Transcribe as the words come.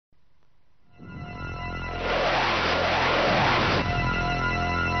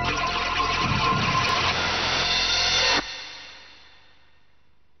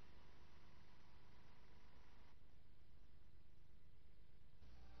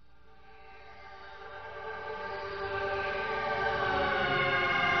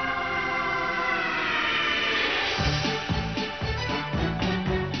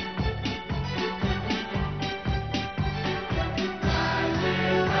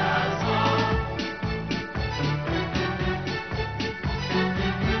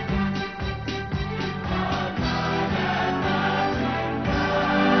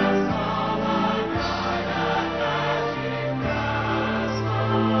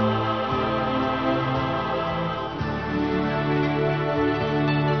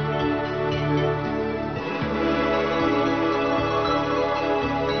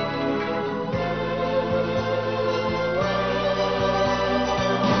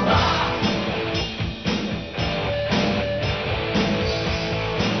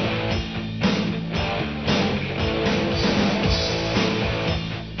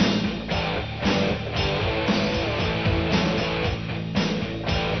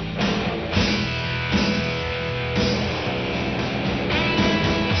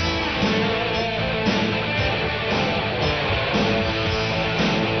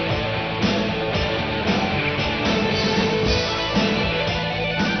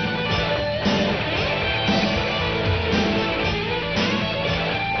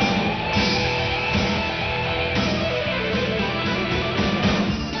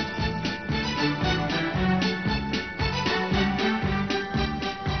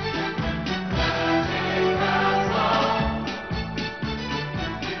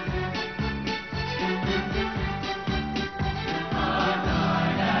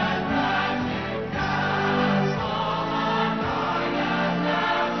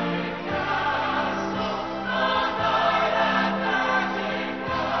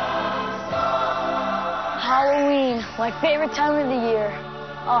My favorite time of the year.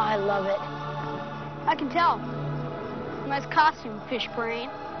 Oh, I love it. I can tell. Nice costume, fish brain.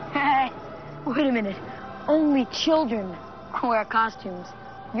 Hey, wait a minute. Only children wear costumes.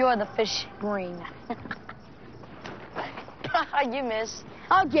 You're the fish brain. You miss.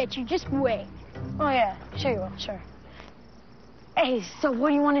 I'll get you, just wait. Oh, yeah, sure you will, sure. Hey, so what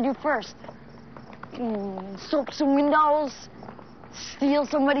do you want to do first? Soak some windows? Steal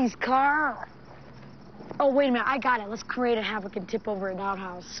somebody's car? Oh, wait a minute, I got it. Let's create a havoc and tip over an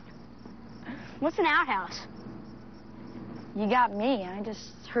outhouse. What's an outhouse? You got me. I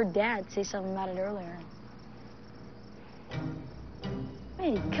just heard Dad say something about it earlier.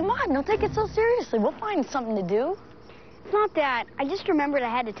 Hey, come on, don't take it so seriously. We'll find something to do. It's not that. I just remembered I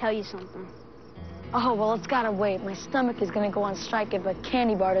had to tell you something. Oh, well, it's gotta wait. My stomach is gonna go on strike if a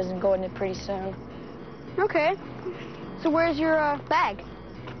candy bar doesn't go in it pretty soon. Okay. So where's your bag?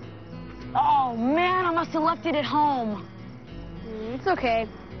 Oh, man, I must have left it at home. It's okay.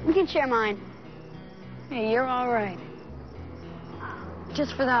 We can share mine. Hey, you're all right.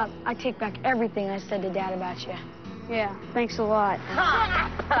 Just for that, I take back everything I said to Dad about you. Yeah, thanks a lot.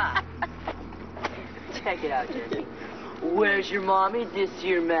 Check it out, Jenny. Where's your mommy this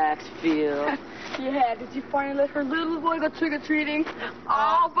year, Maxfield? Yeah, did you finally let her little boy go trick-or-treating?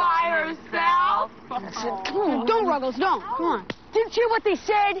 All by herself? Come on, Don't, Ruggles, don't. Come on. Didn't you hear what they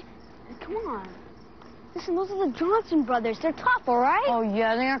said? Come on. Listen, those are the Johnson brothers. They're tough, all right? Oh,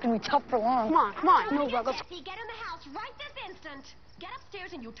 yeah, they aren't gonna be tough for long. Come on. No, Ruggles. Jesse, get in the house right this instant. Get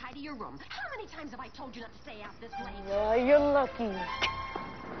upstairs and you tidy your room. How many times have I told you not to stay out this late? Yeah, you're lucky.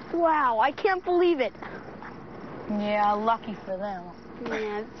 Wow, I can't believe it. Yeah, lucky for them.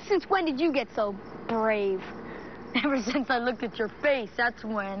 Yeah, since when did you get so brave? Ever since I looked at your face, that's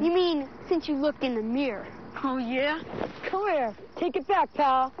when. You mean since you looked in the mirror? Oh, yeah? Come here. Take it back,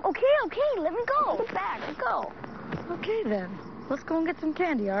 pal. Okay, let me go. Take it back, let's go. Okay, then. Let's go and get some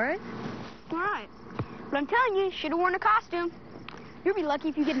candy, all right? All right. But I'm telling you, should have worn a costume. You'll be lucky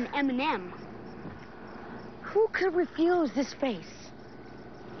if you get an M&M. Who could refuse this face?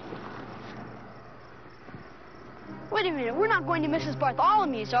 Wait a minute, we're not going to Mrs.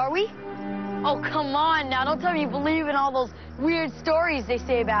 Bartholomew's, are we? Oh, come on now. Don't tell me you believe in all those weird stories they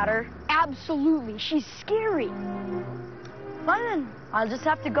say about her. Absolutely. She's scary. Fine, then. I'll just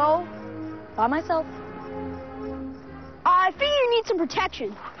have to go by myself. I figure you need some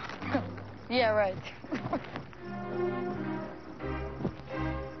protection. Yeah, right.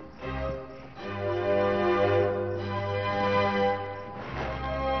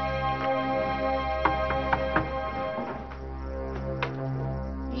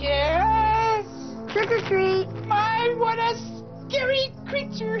 Yes! Trick or treat. My, what a scary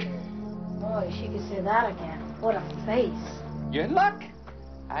creature. Boy, she could say that again. What a face. You're in luck.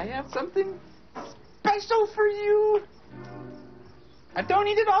 I have something special for you. I don't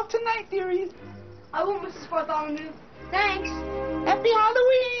eat it all tonight, dearie. I want Mrs. Bartholomew. Thanks. Happy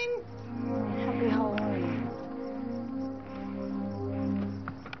Halloween. Happy Halloween.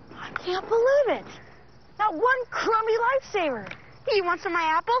 I can't believe it. Not one crummy lifesaver. Hey, you want some of my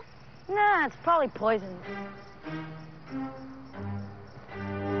apple? Nah, it's probably poisoned.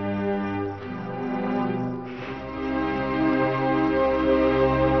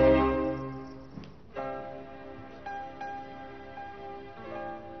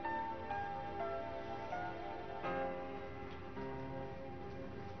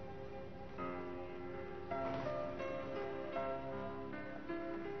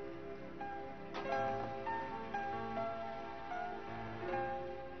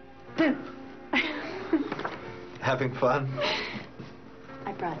 Having fun?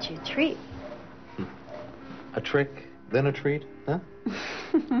 I brought you a treat. A trick, then a treat, huh?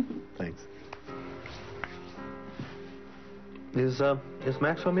 Thanks. Is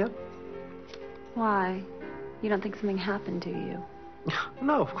Max home yet? Why? You don't think something happened to you?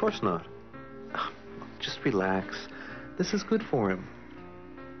 No, of course not. Just relax. This is good for him.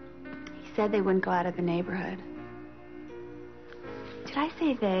 He said they wouldn't go out of the neighborhood. Did I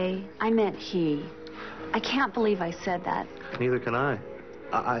say they? I meant he. I can't believe I said that. Neither can I.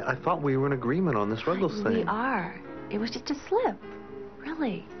 I thought we were in agreement on this Ruggles thing. We are. It was just a slip.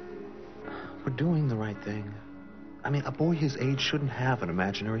 Really. We're doing the right thing. I mean, a boy his age shouldn't have an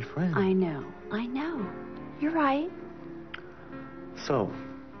imaginary friend. I know. You're right. So,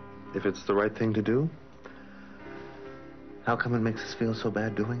 if it's the right thing to do, how come it makes us feel so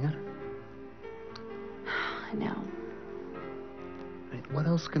bad doing it? I know. I mean, what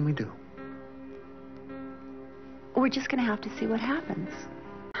else can we do? We're just going to have to see what happens.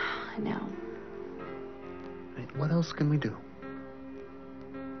 I know. I mean, what else can we do?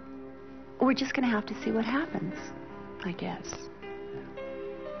 We're just going to have to see what happens. I guess.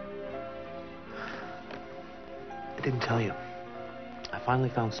 I didn't tell you. I finally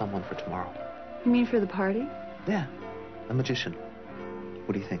found someone for tomorrow. You mean for the party? Yeah, a magician.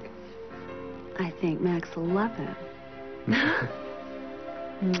 What do you think? I think Max will love it.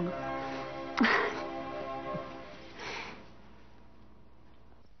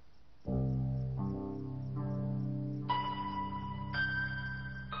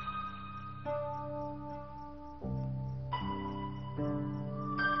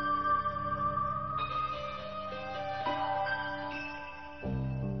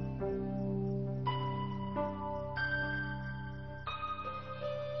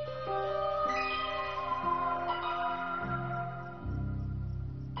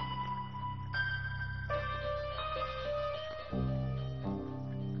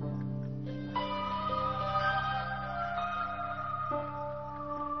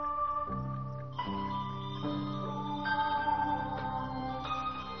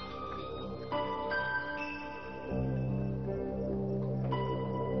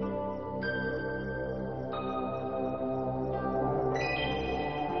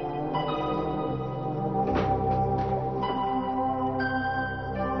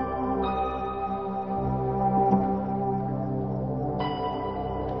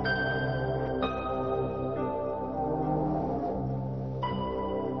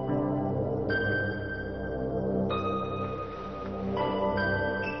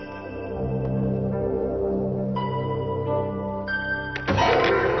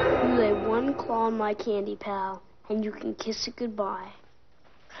 Claw on my candy, pal, and you can kiss it goodbye.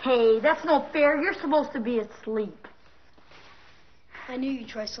 Hey, that's no fair. You're supposed to be asleep. I knew you'd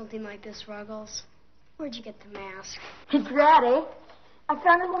try something like this, Ruggles. Where'd you get the mask? It's rad, eh? I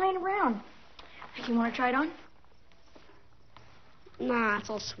found it lying around. You want to try it on? Nah, it's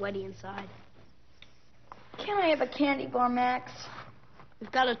all sweaty inside. Can I have a candy bar, Max?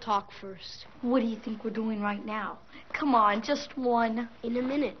 We've got to talk first. What do you think we're doing right now? Come on, just one. In a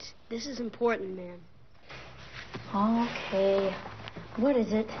minute. This is important, man. Okay. What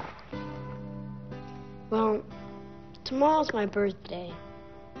is it? Well, tomorrow's my birthday,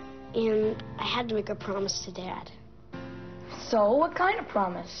 and I had to make a promise to Dad. So, what kind of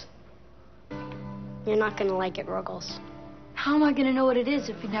promise? You're not going to like it, Ruggles. How am I going to know what it is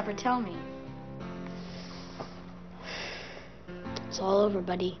if you never tell me? It's all over,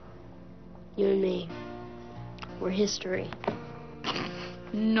 buddy. You and me. We're history.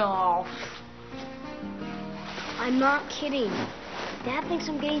 No. I'm not kidding. Dad thinks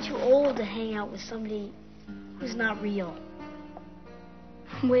I'm getting too old to hang out with somebody who's not real.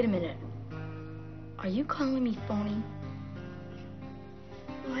 Wait a minute. Are you calling me phony?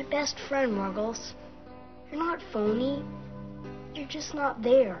 My best friend, Ruggles. You're not phony. You're just not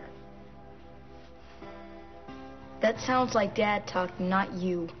there. That sounds like Dad talk, not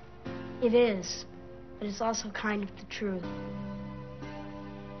you. It is, but it's also kind of the truth.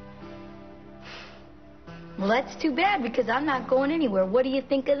 Well, that's too bad because I'm not going anywhere. What do you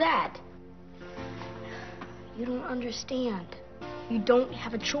think of that? You don't understand. You don't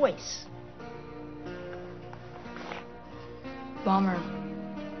have a choice. Bummer.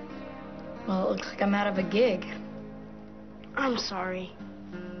 Well, it looks like I'm out of a gig. I'm sorry.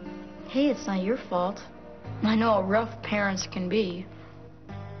 Hey, it's not your fault. I know how rough parents can be.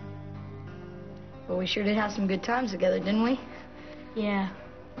 But we sure did have some good times together, didn't we? Yeah,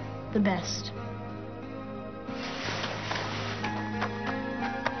 the best.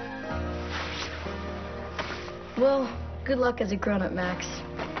 Well, good luck as a grown-up, Max.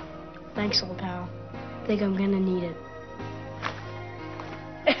 Thanks, old pal. Think I'm gonna need it.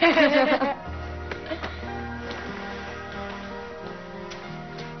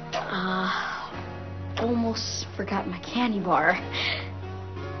 Almost forgot my candy bar.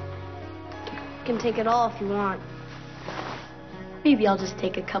 You can take it all if you want. Maybe I'll just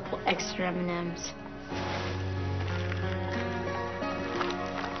take a couple extra M&Ms.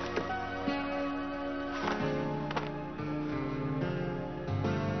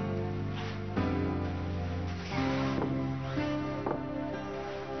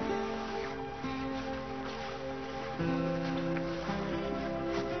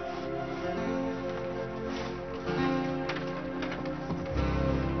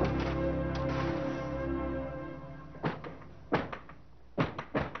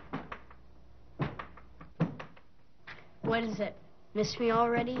 What is it? Miss me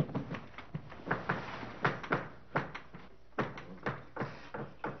already?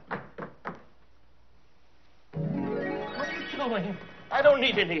 What are you doing? I don't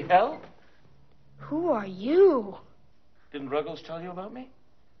need any help. Who are you? Didn't Ruggles tell you about me?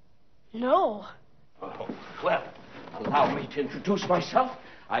 No. Oh, well, Allow me to introduce myself.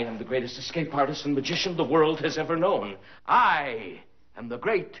 I am the greatest escape artist and magician the world has ever known. I am the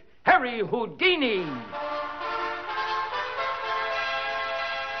great Harry Houdini.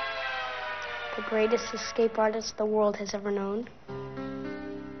 The greatest escape artist the world has ever known.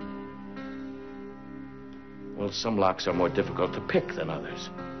 Well, some locks are more difficult to pick than others.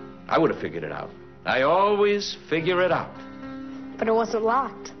 I would have figured it out. I always figure it out. But it wasn't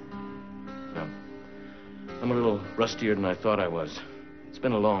locked. No. I'm a little rustier than I thought I was. It's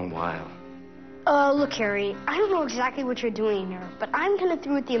been a long while. Look, Harry, I don't know exactly what you're doing here, but I'm kind of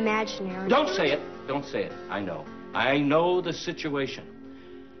through with the imaginary. Don't say it. Don't say it. I know. I know the situation.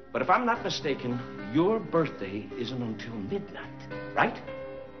 But if I'm not mistaken, your birthday isn't until midnight, right?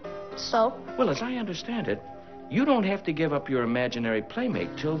 So? Well, as I understand it, you don't have to give up your imaginary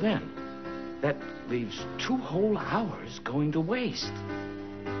playmate till then. That leaves 2 whole hours going to waste.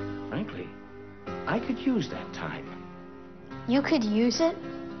 Frankly, I could use that time. You could use it?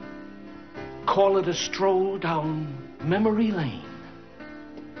 Call it a stroll down memory lane.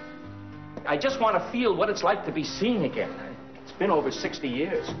 I just want to feel what it's like to be seen again. It's been over 60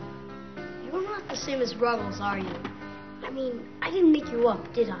 years. You're not the same as Ruggles, are you? I mean, I didn't make you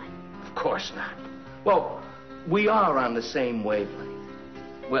up, did I? Of course not. Well, we are on the same wavelength.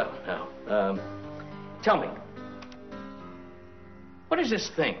 Well, now, tell me, what is this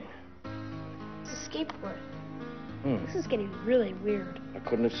thing? It's a skateboard. Hmm. This is getting really weird. I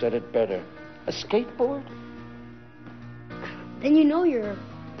couldn't have said it better. A skateboard? Then you know you're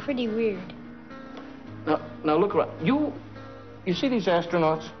pretty weird. Now look around. You see these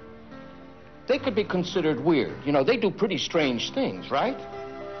astronauts? They could be considered weird. You know, they do pretty strange things, right?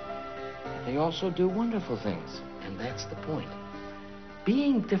 But they also do wonderful things. And that's the point.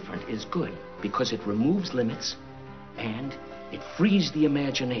 Being different is good because it removes limits and it frees the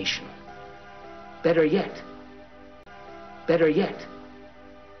imagination. Better yet,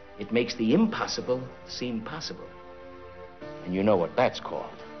 it makes the impossible seem possible. And you know what that's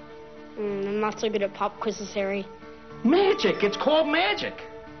called. I'm not so good at pop quizzes, Harry. Magic! It's called magic.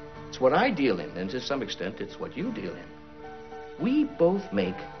 It's what I deal in, and to some extent, it's what you deal in. We both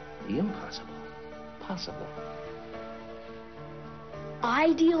make the impossible possible.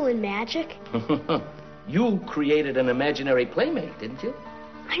 I deal in magic? You created an imaginary playmate, didn't you?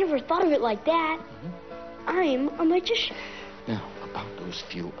 I never thought of it like that. I'm a magician. Now, about those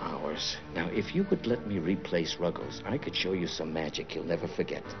few hours. Now, if you would let me replace Ruggles, I could show you some magic you'll never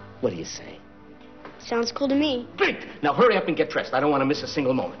forget. What do you say? Sounds cool to me. Great! Now, hurry up and get dressed. I don't want to miss a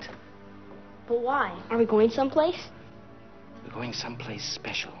single moment. But why? Are we going someplace? We're going someplace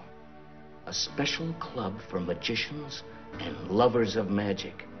special. A special club for magicians and lovers of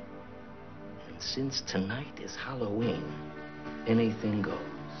magic. And since tonight is Halloween, anything goes.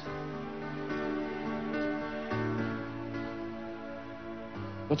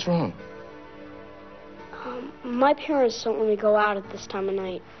 What's wrong? My parents don't let me go out at this time of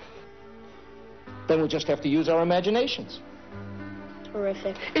night. Then we'll just have to use our imaginations.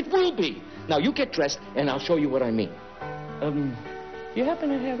 Terrific. It will be. Now, you get dressed, and I'll show you what I mean. You happen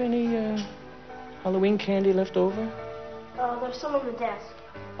to have any, Halloween candy left over? There's some on the desk.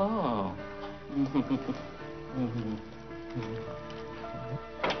 Oh.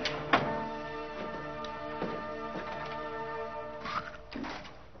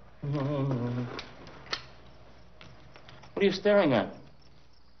 What are you staring at?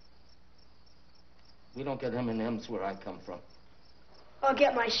 We don't get M&Ms where I come from. I'll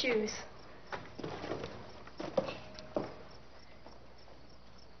get my shoes.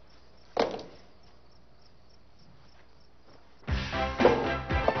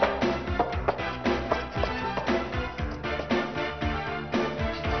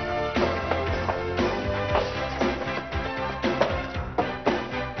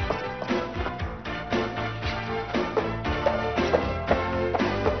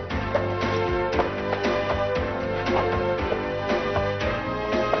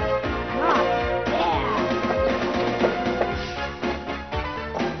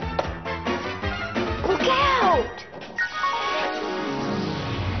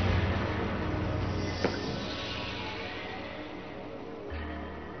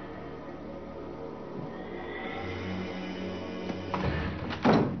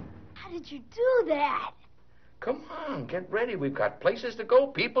 Did you do that? Come on, get ready. We've got places to go,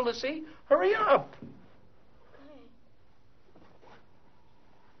 people to see. Hurry up.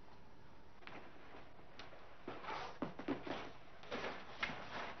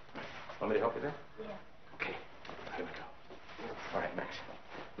 Want me to help you there? Yeah. Okay, here we go. All right, Max.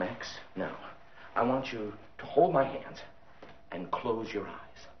 Max, now, I want you to hold my hands and close your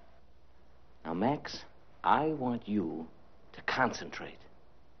eyes. Now, Max, I want you to concentrate.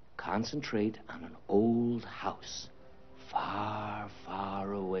 Concentrate on an old house. Far,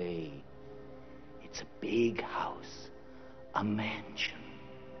 far away. It's a big house. A mansion.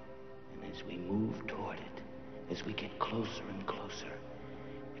 And as we move toward it, as we get closer and closer,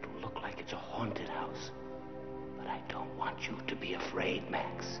 it will look like it's a haunted house. But I don't want you to be afraid,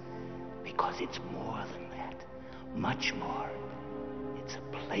 Max. Because it's more than that. Much more. It's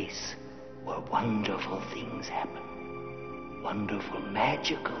a place where wonderful things happen. Wonderful,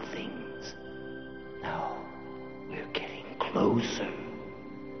 magical things. Now, we're getting closer.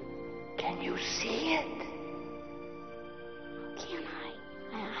 Can you see it? Can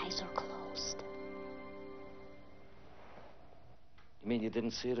I? My eyes are closed. You mean you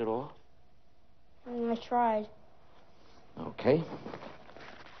didn't see it at all? I tried. Okay.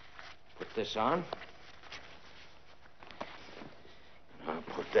 Put this on. I'll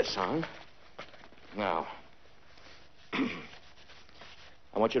put this on. Now,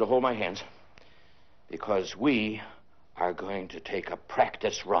 I want you to hold my hands because we are going to take a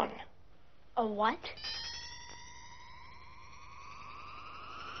practice run. A what?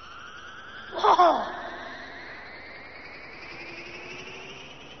 Whoa!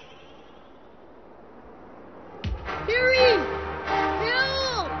 Harry!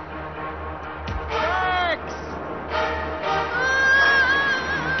 Help! Max!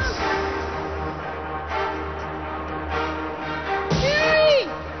 Harry!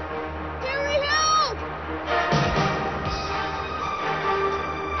 Harry, help!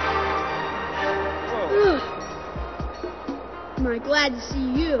 Am I glad to see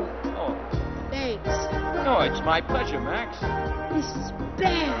you? Oh, Thanks. no, it's my pleasure, Max. This is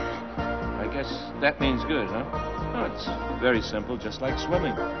bad. I guess that means good, huh? Oh, it's very simple, just like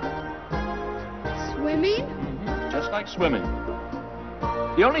swimming. Swimming? Just like swimming.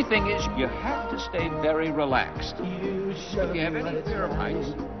 The only thing is, you have to stay very relaxed. If you have any fear of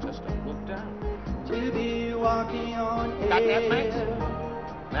heights, just don't look down. Got that, Max?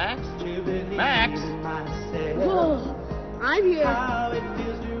 Max? Max? Whoa! I'm here.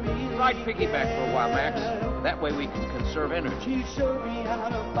 Try piggyback for a while, Max. That way we can conserve energy. You showed me how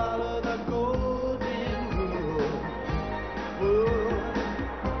to follow the golden rule.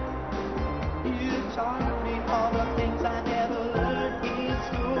 You taught me all the things I never learned in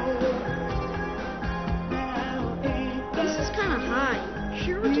school. Now ain't This is kind of high.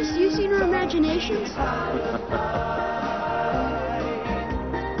 Sure, we're just using our imaginations.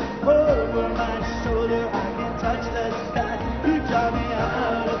 over my shoulder, I can touch the sky. You taught me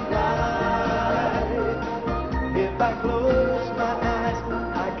how to fly. If I close my eyes,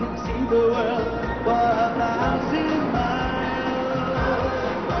 I can see the world for 1,000 miles.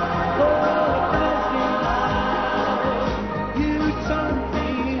 For 1,000 miles, you taught me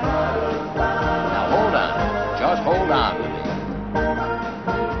how to fly. Now hold on. Just hold on with me.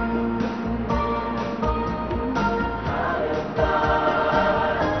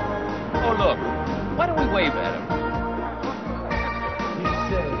 Oh, look. Why don't we wave at him? He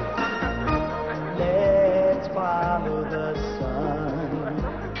said, let's follow the sun.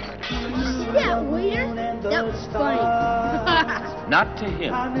 You see that waiter? That was funny. Not to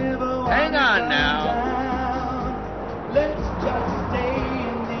him. I never Hang on now. down. Let's just stay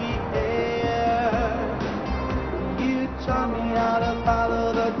in the air. You taught me how to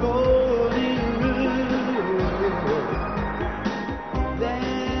follow the golden rule.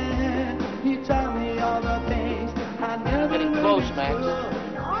 Then you taught me all the things I never Getting close, really Max. should.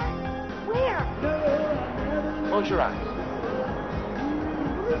 Where? Close your eyes. I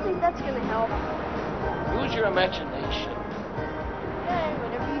don't think that's gonna help. Use your imagination. Okay,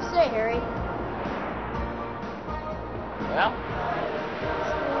 whatever you say, Harry. Well,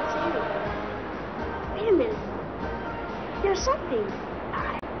 Wait a minute. There's something.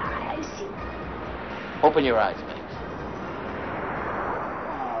 I see. open your eyes, Max.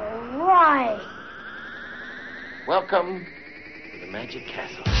 All right. Welcome to the Magic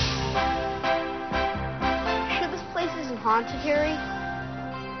Castle. Sure this place isn't haunted, Harry?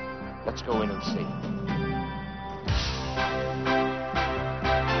 Let's go in and see.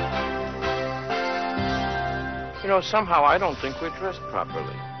 You know, somehow I don't think we're dressed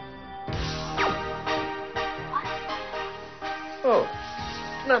properly. Oh,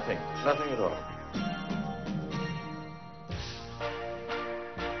 nothing. Nothing at all.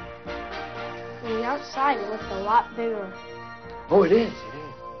 On the outside, it looked a lot bigger. Oh, it is. It is.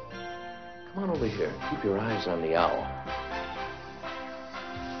 Come on over here. Keep your eyes on the owl.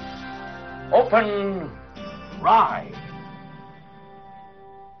 Open. Ride.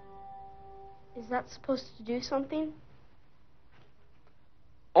 Is that supposed to do something?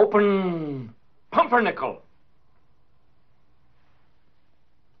 Open. Pumpernickel.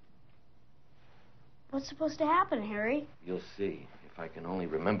 What's supposed to happen, Harry? You'll see, if I can only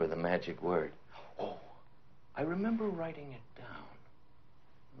remember the magic word. Oh, I remember writing it down.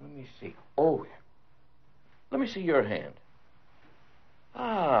 Let me see. Oh, let me see your hand.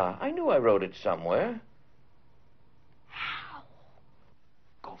 Ah, I knew I wrote it somewhere. How?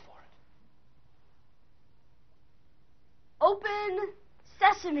 Go for it. Open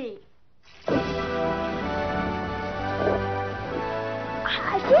sesame.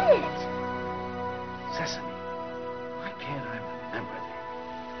 I did it. Sesame. Why can't I remember that?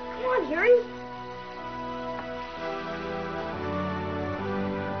 Come on, Harry.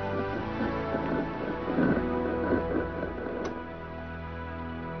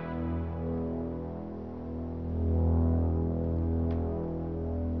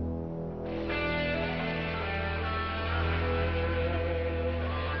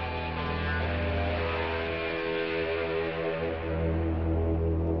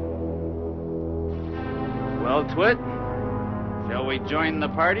 Well, Twit, shall we join the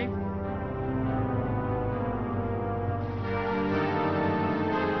party?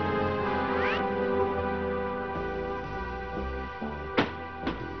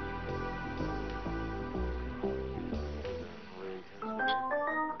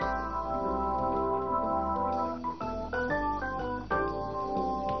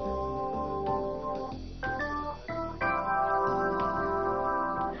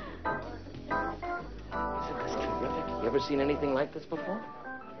 Ever seen anything like this before?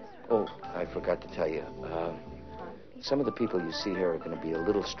 Oh, I forgot to tell you. Some of the people you see here are going to be a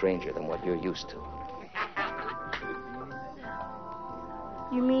little stranger than what you're used to.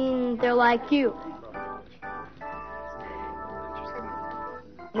 You mean they're like you?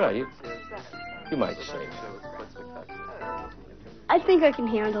 Well, you might say. I think I can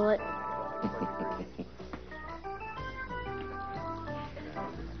handle it.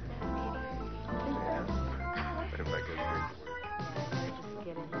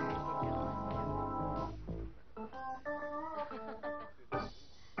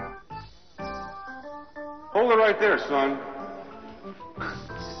 Hold it right there, son.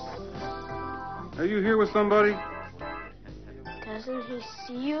 Are you here with somebody? Doesn't he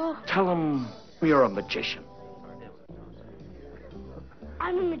see you? Tell him you're a magician.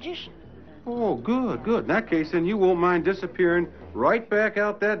 I'm a magician. Oh, good, good. In that case, then you won't mind disappearing right back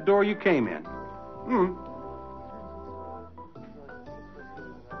out that door you came in.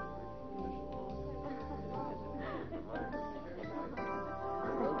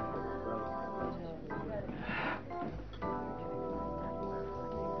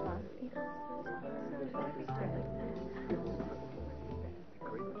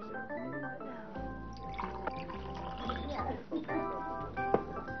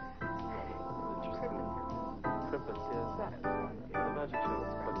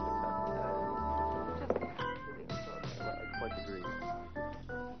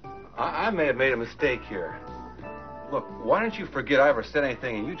 I may have made a mistake here. Look, why don't you forget I ever said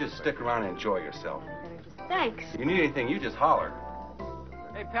anything and you just stick around and enjoy yourself? Thanks. If you need anything, you just holler.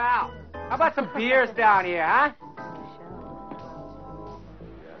 Hey, pal, how about some beers down here, huh?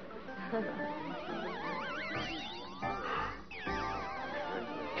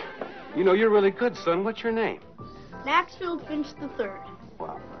 You know, you're really good, son. What's your name? Maxfield Finch III.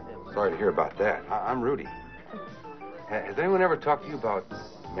 Well, sorry to hear about that. I'm Rudy. Has anyone ever talked to you about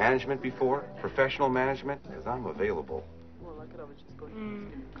management before? Professional management? Because I'm available.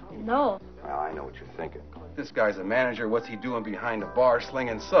 No. Well, I know what you're thinking. This guy's a manager. What's he doing behind the bar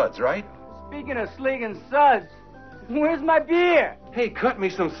slinging suds, right? Speaking of slinging suds, where's my beer? Hey, cut me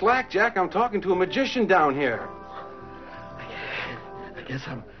some slack, Jack. I'm talking to a magician down here. I guess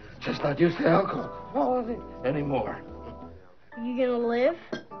I'm just not used to alcohol anymore. You gonna live?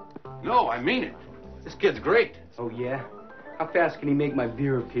 No, I mean it. This kid's great. Oh, yeah? How fast can he make my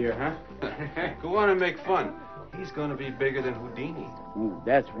beer appear, huh? Go on and make fun. He's going to be bigger than Houdini. Ooh,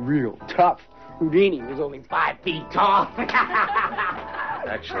 that's real tough. Houdini was only 5 feet tall.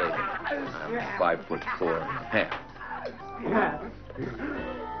 Actually, I'm 5'4.5".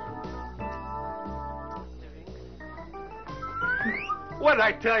 What did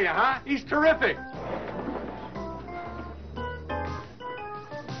I tell you, huh? He's terrific.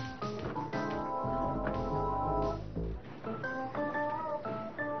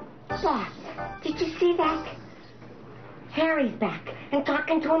 Boss, did you see that? Harry's back and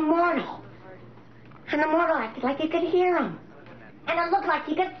talking to a mortal. And the mortal acted like he could hear him. And it looked like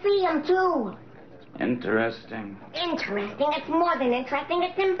he could see him, too. Interesting. Interesting? It's more than interesting.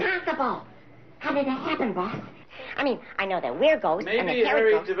 It's impossible. How did that happen, boss? I mean, I know that we're ghosts and Maybe that Harry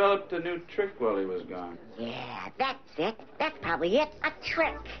Harry ghost. developed a new trick while he was gone. Yeah, that's it. That's probably it. A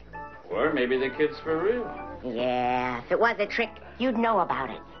trick. Or maybe the kid's for real. Yeah, if it was a trick, you'd know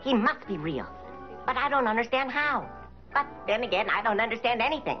about it. He must be real. But I don't understand how. But then again, I don't understand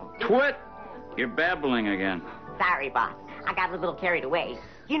anything. Twit! You're babbling again. Sorry, boss. I got a little carried away.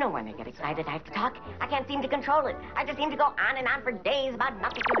 You know when I get excited, I have to talk. I can't seem to control it. I just seem to go on and on for days about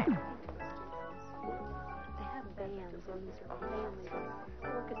nothing to it.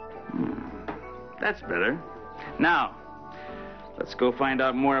 That's better. Now, let's go find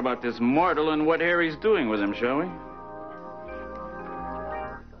out more about this mortal and what Harry's doing with him, shall we?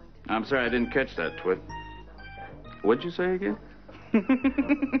 I'm sorry, I didn't catch that, Twit. What'd you say again? The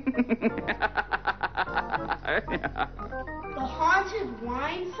haunted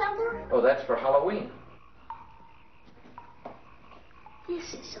wine cellar? Oh, that's for Halloween.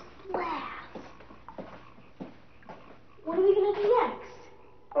 This is a blast. What are we going to do next?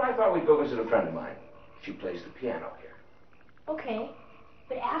 Well, I thought we'd go visit a friend of mine. She plays the piano here. Okay,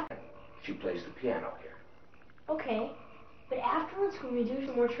 but after... She plays the piano here. Okay, but afterwards, can we do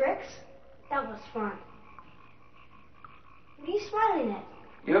some more tricks? That was fun. What are you smiling at?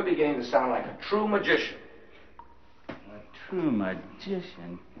 You're beginning to sound like a true magician. A true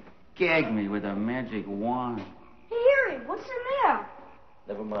magician gagged me with a magic wand. Hey, Harry, what's in there?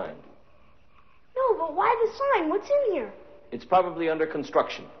 Never mind. No, but why the sign? What's in here? It's probably under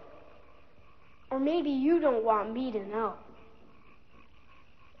construction. Or maybe you don't want me to know.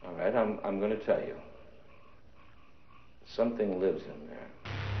 All right, I'm going to tell you. Something lives in there.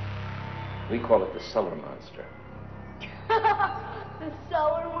 We call it the cellar monster. The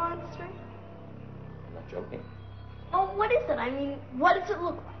cellar monster? I'm not joking. Well, what is it? I mean, what does it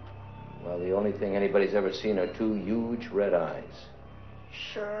look like? Well, the only thing anybody's ever seen are two huge red eyes.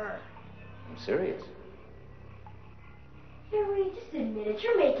 Sure. I'm serious. Harry, just admit it.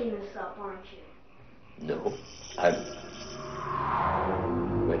 You're making this up, aren't you? No.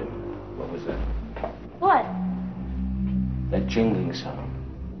 Wait a minute. What was that? What? That jingling sound.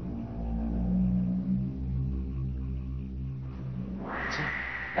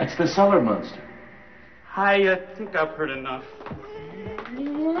 That's the cellar monster. I think I've heard enough.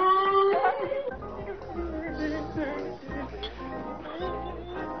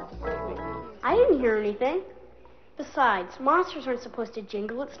 I didn't hear anything. Besides, monsters aren't supposed to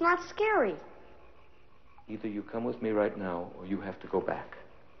jingle. It's not scary. Either you come with me right now, or you have to go back.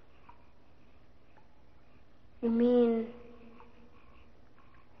 You mean...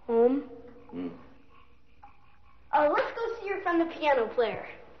 home? Let's go see your friend the piano player.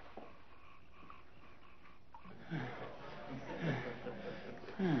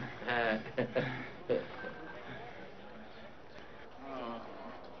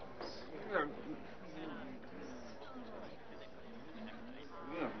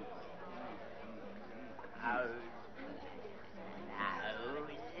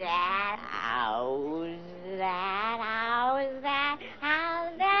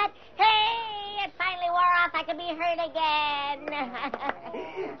 How's that? Hey, it finally wore off. I can be heard again.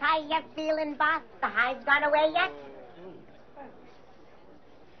 How you feeling, boss? The hive's gone away yet?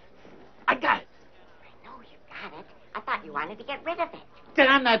 I got it. I know you got it. I thought you wanted to get rid of it. Then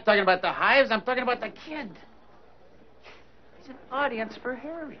I'm not talking about the hives. I'm talking about the kid. He's an audience for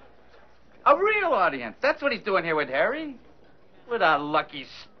Harry. A real audience. That's what he's doing here with Harry. With a lucky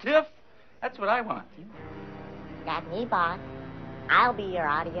stiff. That's what I want. Got me, boss. I'll be your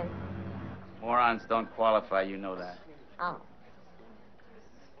audience. Morons don't qualify, you know that. Oh.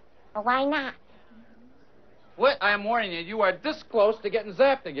 Well, why not? What? I'm warning you, you are this close to getting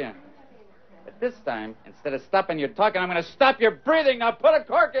zapped again. But this time, instead of stopping your talking, I'm going to stop your breathing. Now put a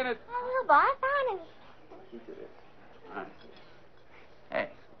cork in it. I will, boss, honest. Hey,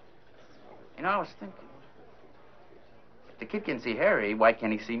 you know, I was thinking, if the kid can see Harry, why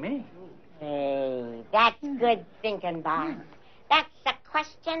can't he see me? Hey, that's good thinking, boss. That's a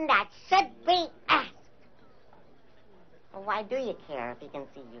question that should be asked. Well, why do you care if he can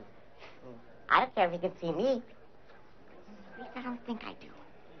see you? I don't care if he can see me. At least I don't think I do.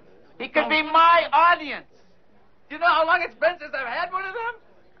 He could be my audience. Do you know how long it's been since I've had one of them?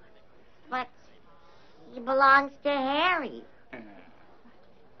 But he belongs to Harry.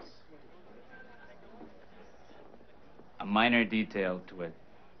 A minor detail to it.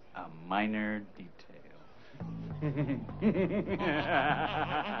 A minor detail.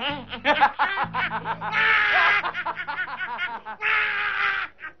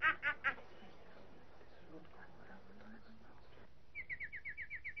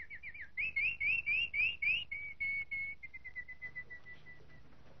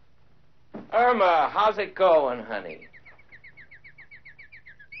 Irma, how's it going, honey?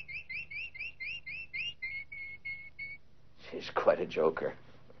 She's quite a joker.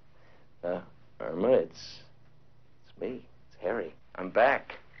 Irma, it's me. It's Harry. I'm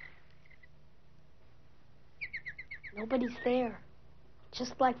back. Nobody's there.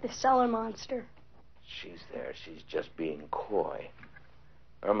 Just like the cellar monster. She's there. She's just being coy.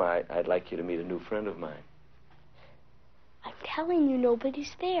 Irma, I'd like you to meet a new friend of mine. I'm telling you,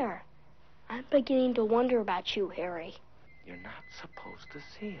 nobody's there. I'm beginning to wonder about you, Harry. You're not supposed to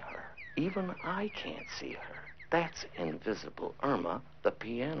see her. Even I can't see her. That's invisible Irma, the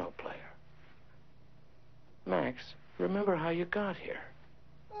piano player. Max, remember how you got here?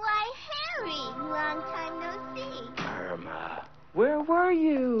 Why, Harry, long time no see. Irma, where were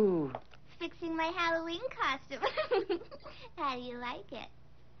you? Fixing my Halloween costume. How do you like it?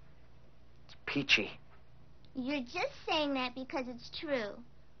 It's peachy. You're just saying that because it's true.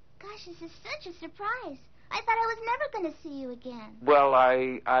 Gosh, this is such a surprise. I thought I was never going to see you again. Well,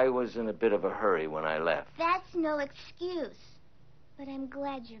 I was in a bit of a hurry when I left. That's no excuse. But I'm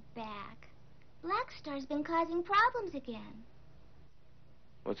glad you're back. Black Star's been causing problems again.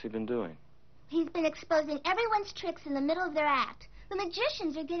 What's he been doing? He's been exposing everyone's tricks in the middle of their act. The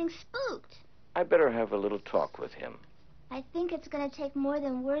magicians are getting spooked. I better have a little talk with him. I think it's going to take more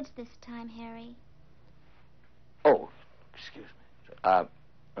than words this time, Harry. Oh, excuse me.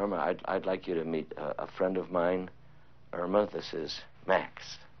 Irma, I'd like you to meet a friend of mine. Irma, this is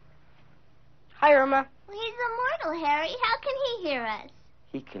Max. Hi, Irma. Well, he's immortal, Harry. How can he hear us?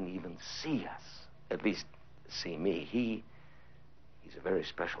 He can even see us. At least, see me. He's a very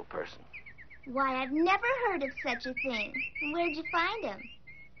special person. Why, I've never heard of such a thing. Where'd you find him?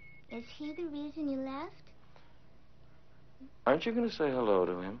 Is he the reason you left? Aren't you going to say hello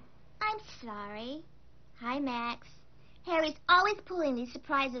to him? I'm sorry. Hi, Max. Harry's always pulling these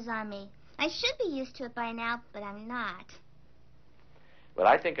surprises on me. I should be used to it by now, but I'm not. But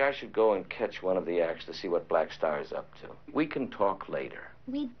I think I should go and catch one of the acts to see what Black Star is up to. We can talk later.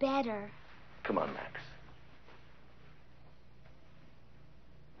 We'd better. Come on, Max.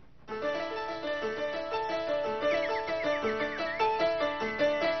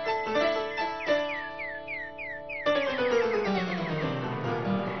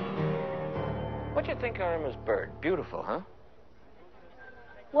 What'd you think of Irma's bird? Beautiful, huh?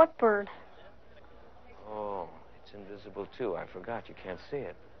 What bird? Oh, it's invisible, too. I forgot. You can't see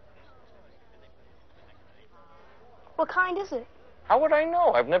it. What kind is it? How would I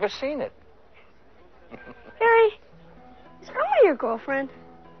know? I've never seen it. Harry, is Irma your girlfriend?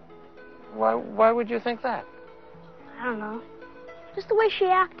 Why would you think that? I don't know. Just the way she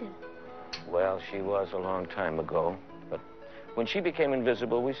acted. Well, she was a long time ago. But when she became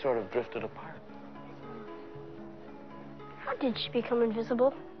invisible, we sort of drifted apart. How did she become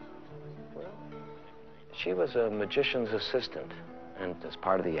invisible? She was a magician's assistant. And as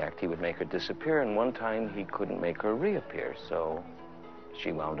part of the act, he would make her disappear. And one time, he couldn't make her reappear. So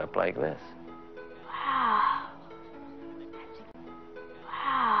she wound up like this. Wow.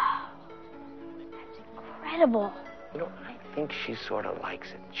 Wow. That's incredible. You know, I think she sort of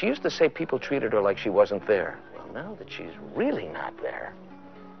likes it. She used to say people treated her like she wasn't there. Well, now that she's really not there,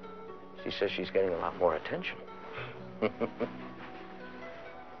 she says she's getting a lot more attention.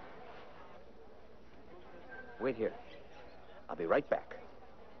 Wait here. I'll be right back.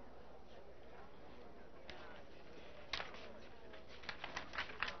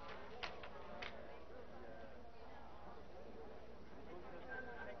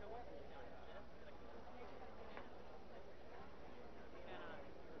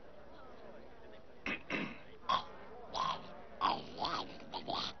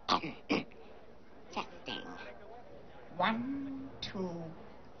 Testing. 1, 2,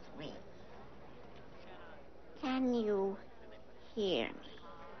 3. Can you hear me?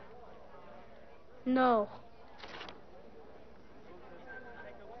 No.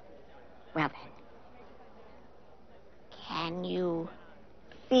 Well then. Can you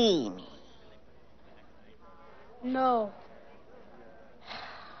see me? No.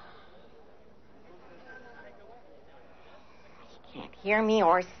 You can't hear me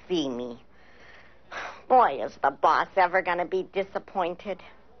or see me. Boy, is the boss ever gonna be disappointed.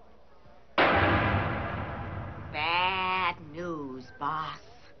 Bad news, boss.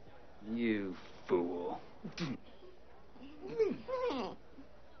 You fool.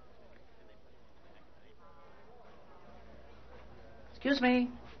 Excuse me.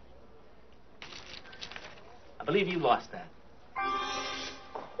 I believe you lost that.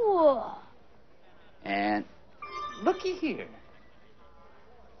 Cool. And looky here.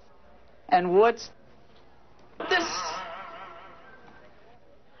 And what's this? How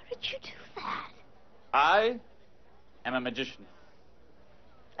did you do that? I am a magician.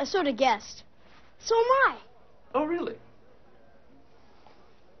 I sort of guessed. So am I. Oh, really?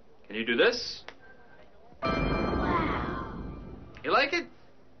 Can you do this? Wow. You like it?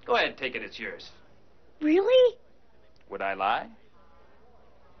 Go ahead, take it. It's yours. Really? Would I lie?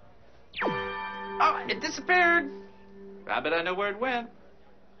 Oh, it disappeared. I bet I know where it went.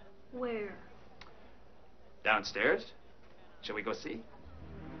 Where? Downstairs. Shall we go see?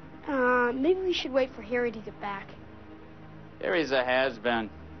 Maybe we should wait for Harry to get back. Harry's a has-been.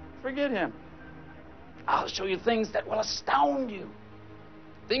 Forget him. I'll show you things that will astound you.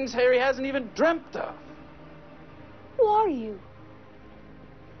 Things Harry hasn't even dreamt of. Who are you?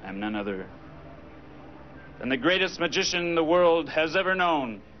 I'm none other than the greatest magician the world has ever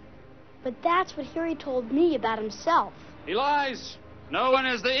known. But that's what Harry told me about himself. He lies. No one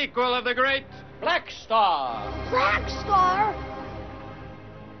is the equal of the great Black Star. Black Star?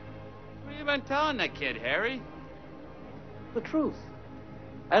 What have you been telling the kid, Harry? The truth.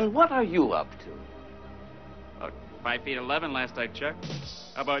 And what are you up to? About 5'11" last I checked.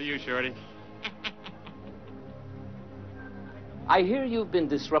 How about you, Shorty? I hear you've been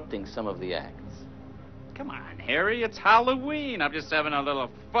disrupting some of the acts. Come on, Harry. It's Halloween. I'm just having a little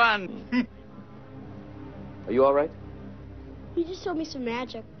fun. Are you all right? He just showed me some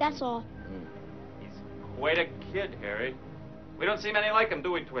magic, that's all. He's quite a kid, Harry. We don't see many like him,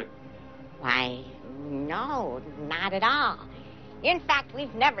 do we, Twit? Why, no, not at all. In fact,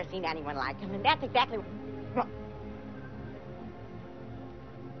 we've never seen anyone like him, and that's exactly...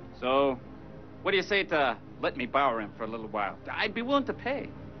 So, what do you say to let me borrow him for a little while? I'd be willing to pay.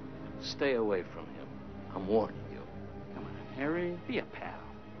 Stay away from him. I'm warning you. Come on, Harry. Be a pal.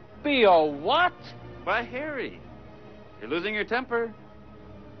 Be a what? Why, Harry, you're losing your temper.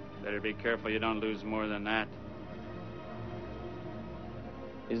 Better be careful you don't lose more than that.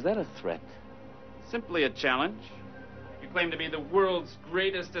 Is that a threat? Simply a challenge. You claim to be the world's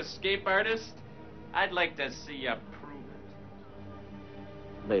greatest escape artist. I'd like to see you prove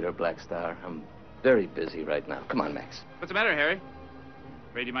it. Later, Black Star. I'm very busy right now. Come on, Max. What's the matter, Harry?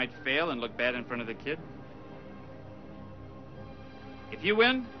 Afraid you might fail and look bad in front of the kid? If you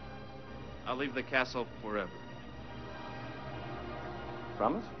win, I'll leave the castle forever.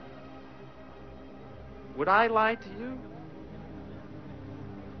 Promise? Would I lie to you?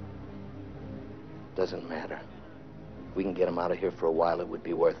 Doesn't matter. If we can get him out of here for a while, it would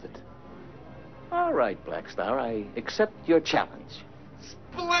be worth it. All right, Black Star. I accept your challenge.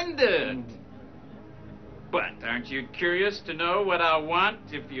 Splendid! But aren't you curious to know what I'll want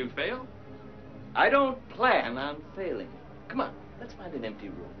if you fail? I don't plan on failing. Come on, let's find an empty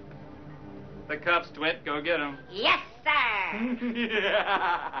room. The cuffs, Twit. Go get them. Yes, sir!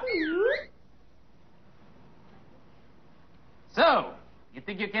 Yeah. So, you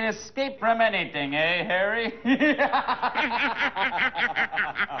think you can escape from anything, eh, Harry?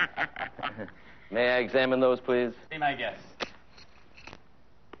 May I examine those, please? Be my guest.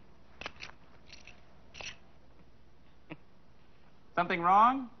 Something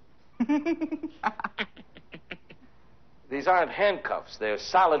wrong? These aren't handcuffs. They're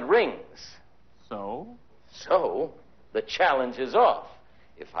solid rings. So? So, the challenge is off.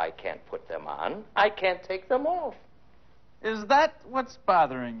 If I can't put them on, I can't take them off. Is that what's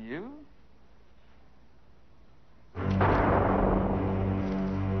bothering you?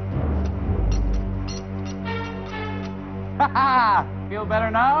 Ha ha! Feel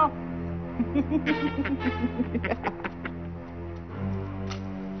better now?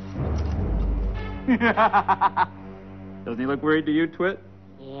 Doesn't he look worried to you, Twit?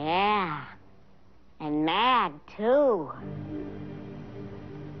 Yeah. And mad, too.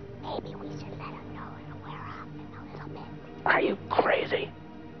 Maybe we should let him know it'll wear off in a little bit. Are you crazy?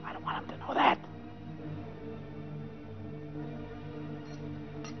 I don't want him to know that.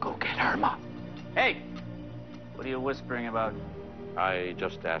 Go get Irma. Hey! What are you whispering about? I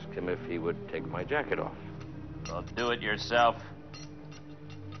just asked him if he would take my jacket off. Well, do it yourself.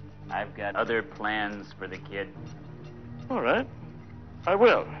 I've got other plans for the kid. All right. I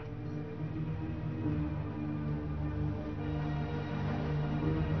will.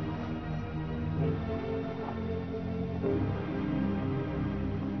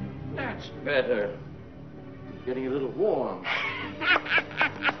 That's better. Getting a little warm.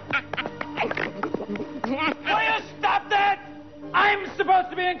 Will you stop that? I'm supposed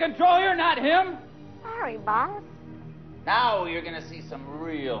to be in control here, not him. Sorry, boss. Now you're gonna see some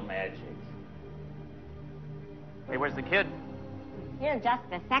real magic. Hey, where's the kid? Here just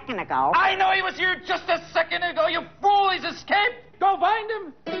a second ago. I know he was here just a second ago, you fool! He's escaped! Go find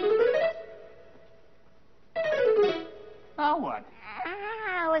him! Now what?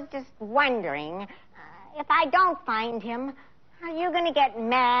 was just wondering, if I don't find him, are you going to get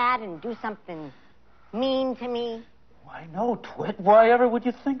mad and do something mean to me? Why, no, Twit. Why ever would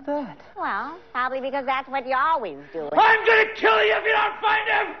you think that? Well, probably because that's what you always do. I'm gonna kill you if you don't find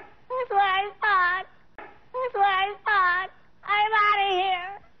him! That's what I thought. That's what I thought. I'm out of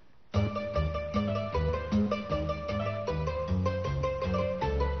here.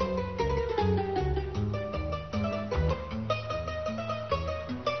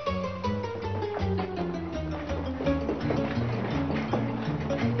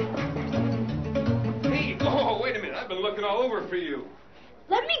 Looking all over for you.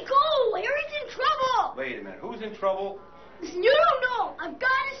 Let me go! Harry's in trouble! Wait a minute. Who's in trouble? Listen, you don't know. I've got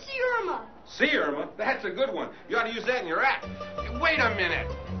to see Irma. See Irma? That's a good one. You ought to use that in your act. Wait a minute.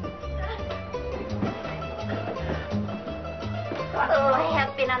 Oh, I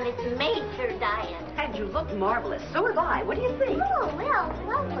have been on this major diet. And you look marvelous. So have I. What do you think? Oh, well,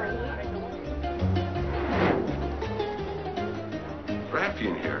 lovely. Drafty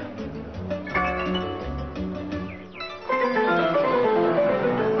in here.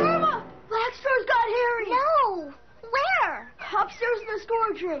 Irma! Blackstar's got Harry! No! Where? Upstairs in the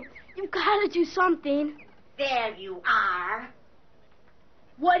storage room. You've got to do something. There you are.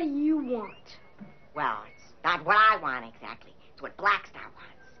 What do you want? Well, it's not what I want exactly. It's what Blackstar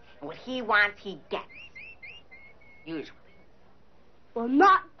wants. And what he wants, he gets. Usually. Well,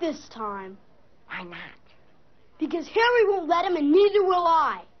 not this time. Why not? Because Harry won't let him, and neither will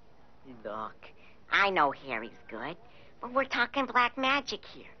I. Look, I know Harry's good, but we're talking black magic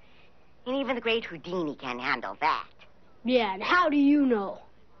here. And even the great Houdini can't handle that. Yeah, and how do you know?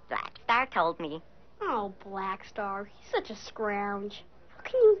 Blackstar told me. Oh, Blackstar, he's such a scrounge. How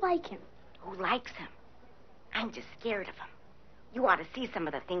can you like him? Who likes him? I'm just scared of him. You ought to see some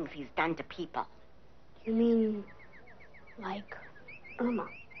of the things he's done to people. You mean, like Irma?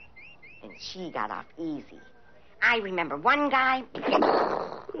 And she got off easy. I remember one guy...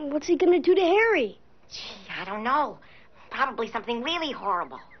 What's he gonna do to Harry? Gee, I don't know. Probably something really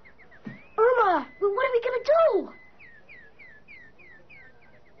horrible. Irma, what are we gonna do?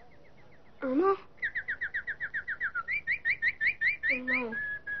 Irma? Oh, no.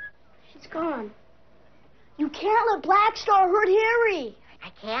 She's gone. You can't let Blackstar hurt Harry. I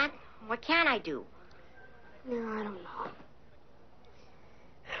can't? What can I do? No, I don't know.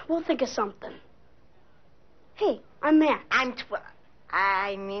 We'll think of something. Hey, I'm Matt. I'm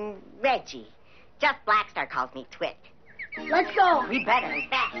Reggie. Just Blackstar calls me Twit. Let's go. We better, in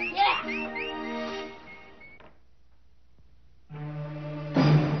fact. Yeah.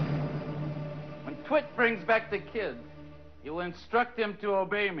 When Twit brings back the kid, you instruct him to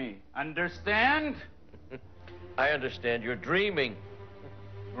obey me. Understand? I understand you're dreaming.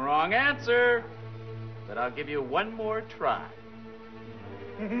 Wrong answer. But I'll give you one more try.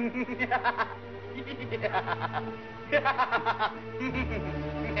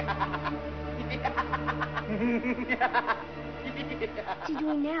 What's he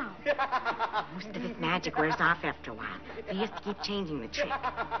doing now? Most of his magic wears off after a while. He has to keep changing the trick.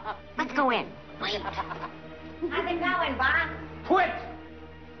 Let's go in. Wait. How's it going, Bob? Twit!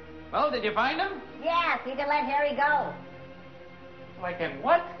 Well, did you find him? Yes, we can let Harry go. Like him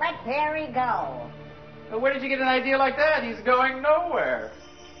what? Let Harry go. Well, where did you get an idea like that? He's going nowhere.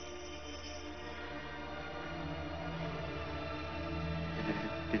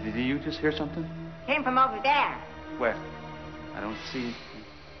 Did you just hear something? Came from over there. Where? I don't see.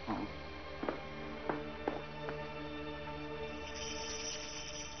 Oh.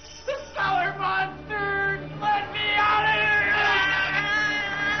 The Cellar Monsters! Let me out of here!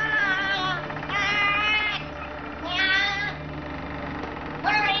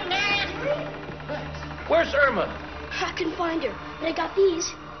 Hurry, man! Where's Irma? I can find her, but I got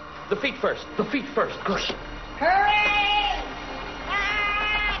these. The feet first. The feet first. Good. Hurry!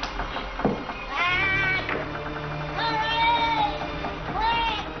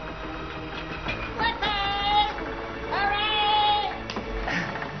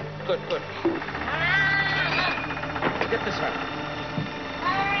 Good. Get this out.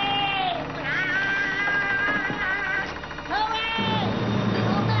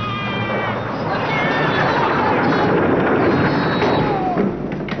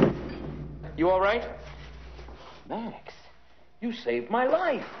 You all right? Max, you saved my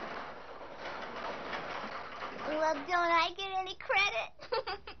life. Well, don't I get any credit?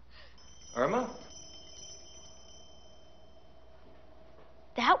 Irma?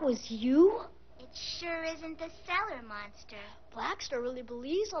 That was you? It sure isn't the Cellar Monster. Blackstar really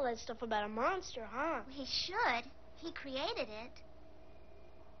believes all that stuff about a monster, huh? He should. He created it.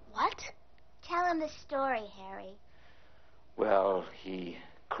 What? Tell him the story, Harry. Well, he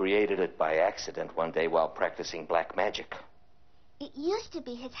created it by accident one day while practicing black magic. It used to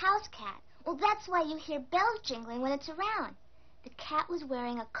be his house cat. Well, that's why you hear bells jingling when it's around. The cat was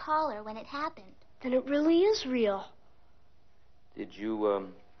wearing a collar when it happened. Then it really is real. Did you,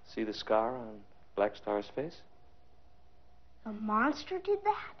 see the scar on Black Star's face? A monster did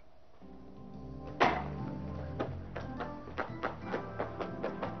that?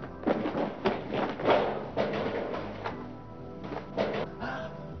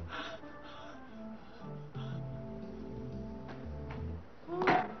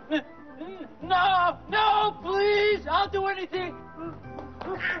 No! No, please! I'll do anything!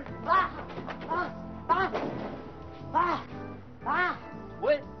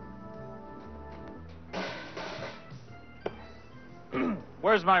 What?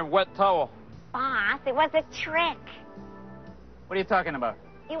 Where's my wet towel? Boss, it was a trick. What are you talking about?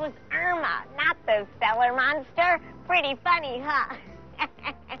 It was Irma, not the cellar monster. Pretty funny, huh?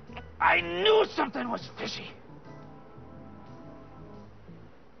 I knew something was fishy.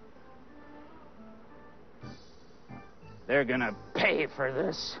 They're gonna pay for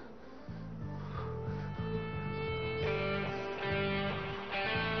this.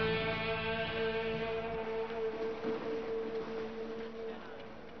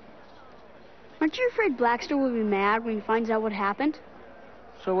 Aren't you afraid Blackstar will be mad when he finds out what happened?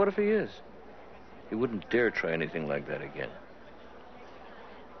 So what if he is? He wouldn't dare try anything like that again.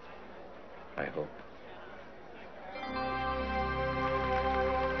 I hope.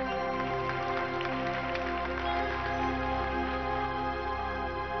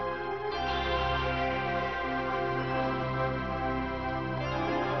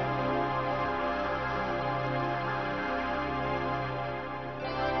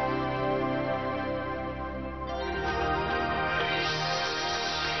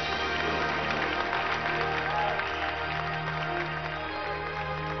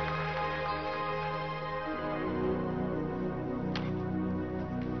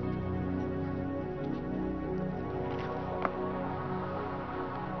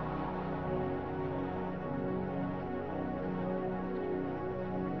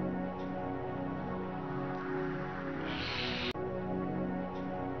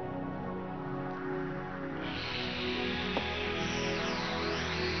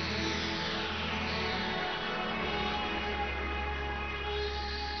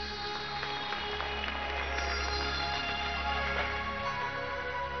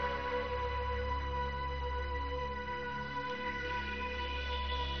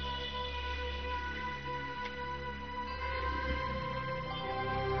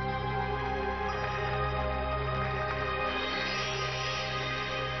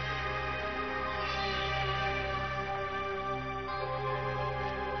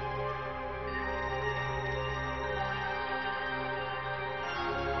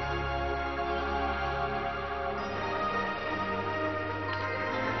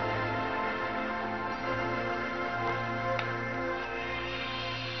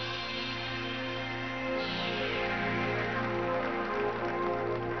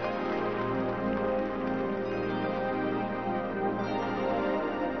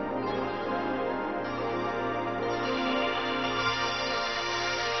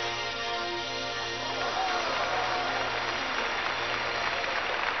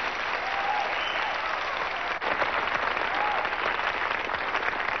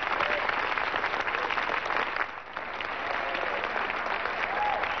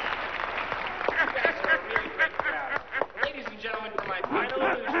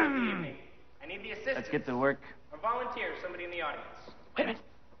 Let's get to work. Or volunteers, somebody in the audience. Wait a minute.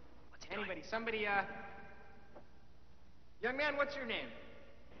 Anybody, somebody, Young man, what's your name?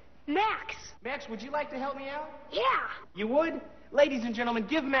 Max. Max, would you like to help me out? Yeah. You would? Ladies and gentlemen,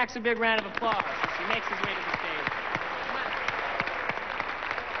 give Max a big round of applause as he makes his way to the stage. Come on.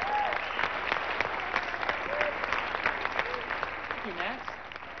 Thank you, Max.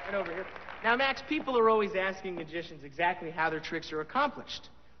 Right over here. Now, Max, people are always asking magicians exactly how their tricks are accomplished.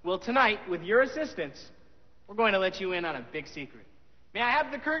 Well, tonight, with your assistance, we're going to let you in on a big secret. May I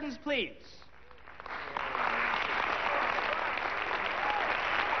have the curtains, please?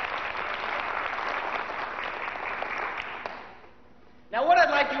 Now, what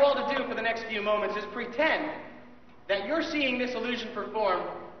I'd like you all to do for the next few moments is pretend that you're seeing this illusion performed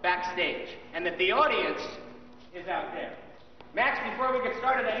backstage, and that the audience is out there. Max, before we get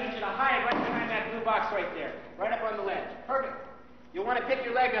started, I need you to hide right behind that blue box right there, right up on the ledge. Perfect. You'll want to pick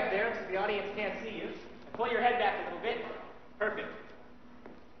your leg up there so the audience can't see you, and pull your head back a little bit. Perfect.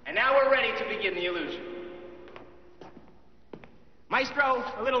 And now we're ready to begin the illusion. Maestro,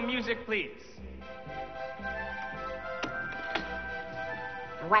 a little music, please.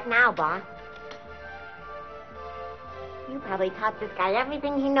 What now, boss? You probably taught this guy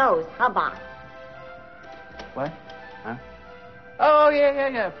everything he knows, huh, boss? What? Huh? Oh,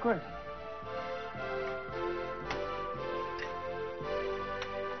 yeah, of course.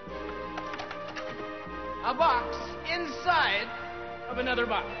 A box inside of another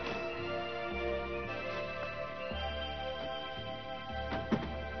box.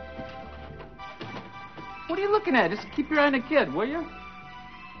 What are you looking at? Just keep your eye on the kid, will you?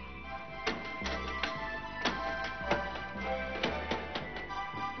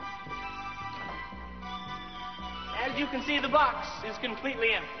 As you can see, the box is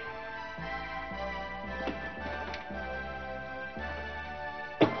completely empty.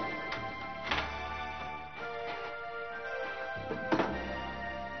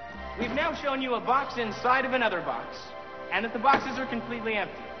 We've now shown you a box inside of another box, and that the boxes are completely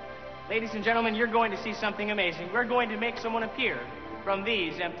empty. Ladies and gentlemen, you're going to see something amazing. We're going to make someone appear from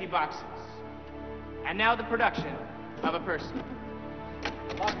these empty boxes. And now the production of a person.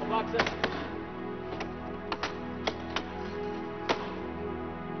 Lock the boxes.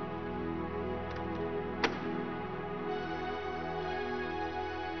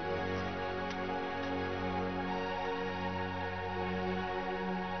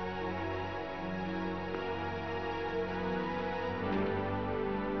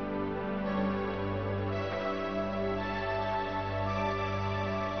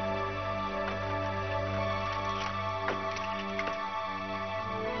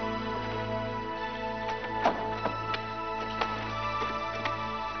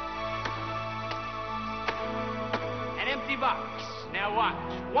 Box. Now watch.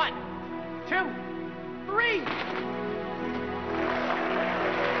 1, 2, 3.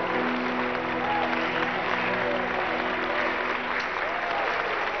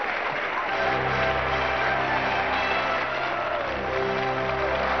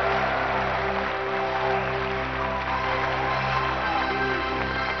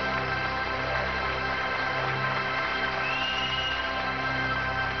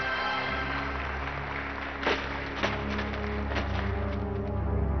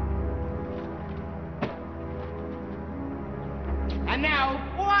 And now,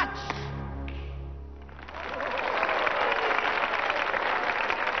 watch!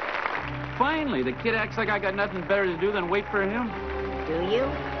 Finally, the kid acts like I got nothing better to do than wait for him. Do you?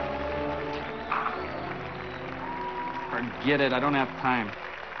 Forget it, I don't have time.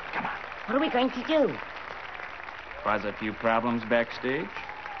 Come on. What are we going to do? Cause a few problems backstage.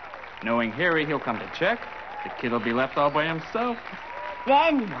 Knowing Harry, he'll come to check. The kid will be left all by himself.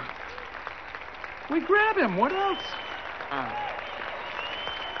 Then what? We grab him, what else? Oh.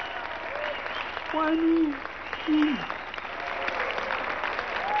 Why me?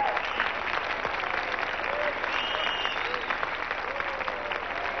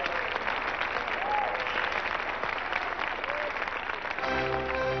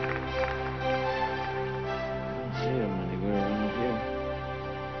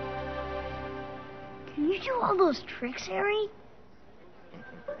 Can you do all those tricks, Harry?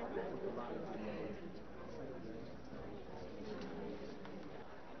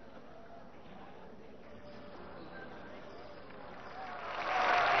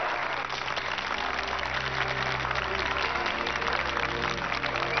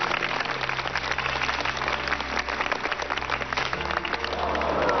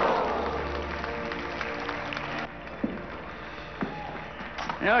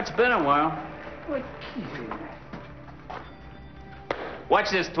 You know, it's been a while. Watch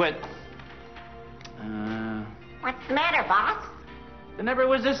this, Twit. What's the matter, boss? There never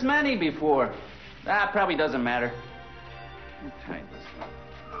was this many before. Probably doesn't matter. Let me try this.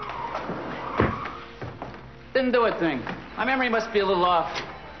 Didn't do a thing. My memory must be a little off.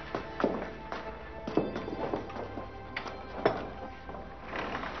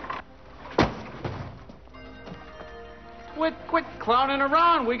 Quit clowning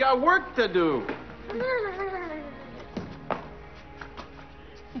around. We got work to do.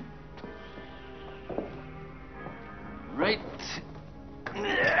 Right.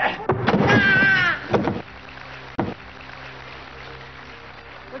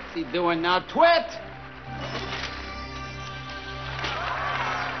 What's he doing now, Twit?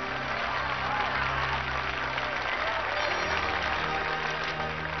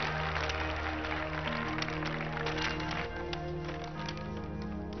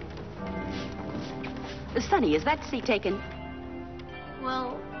 Sonny, is that seat taken?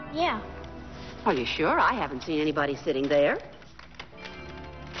 Well, yeah. Are you sure? I haven't seen anybody sitting there.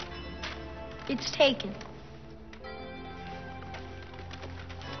 It's taken.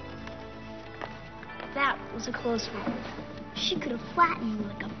 That was a close one. She could have flattened you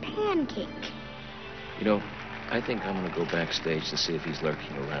like a pancake. You know, I think I'm going to go backstage to see if he's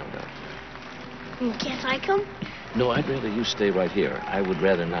lurking around out there. Can't I come? No, I'd rather you stay right here. I would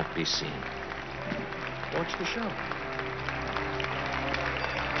rather not be seen. Watch the show.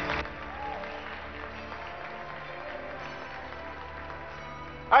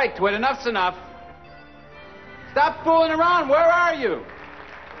 All right, Twit, enough's enough. Stop fooling around. Where are you?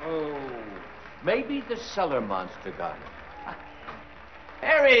 Oh, maybe the cellar monster got him.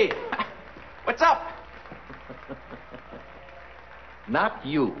 Harry! What's up? Not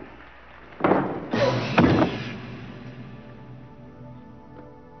you.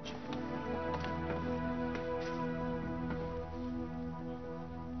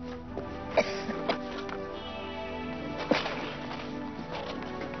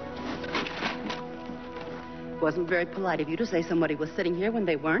 Wasn't very polite of you to say somebody was sitting here when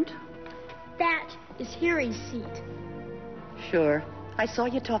they weren't. That is Harry's seat. Sure. I saw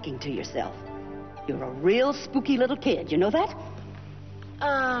you talking to yourself. You're a real spooky little kid, you know that?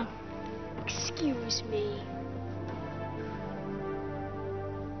 Excuse me.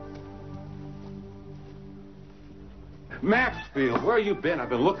 Maxfield, where you been? I've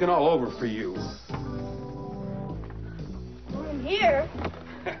been looking all over for you. I'm here.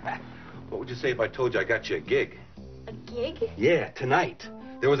 What would you say if I told you I got you a gig? A gig? Yeah, tonight.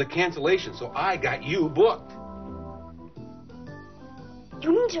 There was a cancellation, so I got you booked.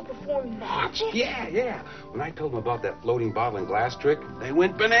 You mean to perform magic? Yeah. When I told them about that floating bottle and glass trick, they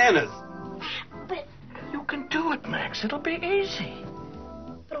went bananas. But You can do it, Max. It'll be easy.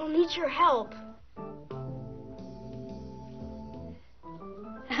 I'll need your help.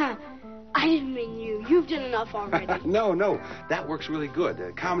 I didn't mean you. You've done enough already. No. That works really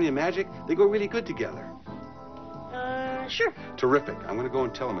good. Comedy and magic, they go really good together. Sure. Terrific. I'm going to go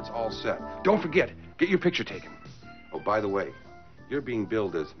and tell them it's all set. Don't forget, get your picture taken. Oh, by the way, you're being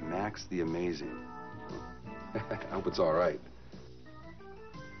billed as Max the Amazing. I hope it's all right.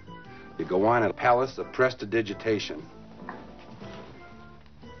 You go on at Palace of Prestidigitation.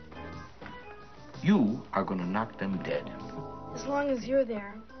 You are going to knock them dead. As long as you're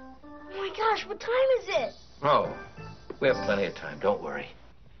there. Oh my gosh, what time is it? Oh, we have plenty of time. Don't worry.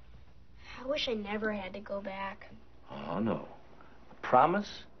 I wish I never had to go back. Oh, no. A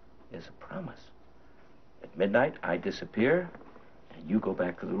promise is a promise. At midnight, I disappear, and you go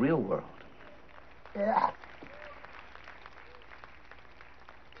back to the real world. Ugh.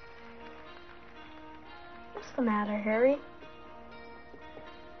 What's the matter, Harry?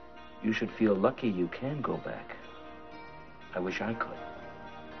 You should feel lucky you can go back. I wish I could.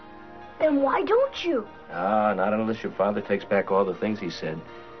 Then why don't you? Ah, not unless your father takes back all the things he said.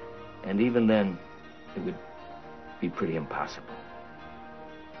 And even then, it would be pretty impossible.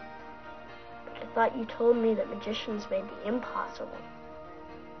 But I thought you told me that magicians made the impossible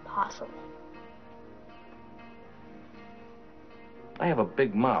possible. I have a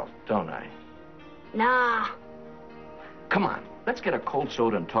big mouth, don't I? Nah. Come on, let's get a cold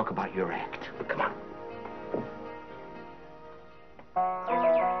soda and talk about your act. Come on.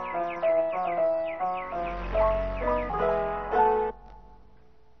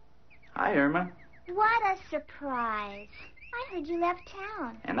 Hi, Irma. What a surprise. I heard you left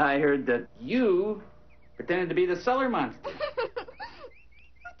town. And I heard that you pretended to be the cellar monster. Who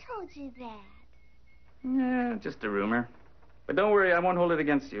told you that? Yeah, just a rumor. But don't worry, I won't hold it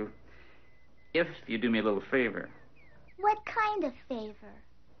against you. If you do me a little favor. What kind of favor?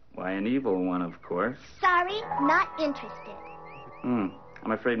 Why, an evil one, of course. Sorry, not interested.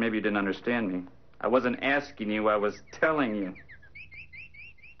 I'm afraid maybe you didn't understand me. I wasn't asking you, I was telling you.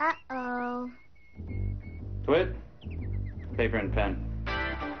 Uh-oh. Twit, paper and pen.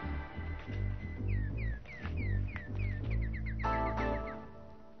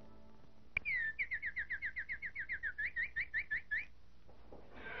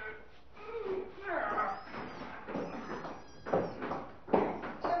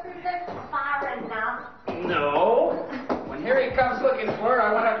 No. When Harry comes looking for her,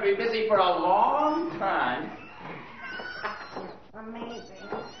 I want her to be busy for a long time. Amazing.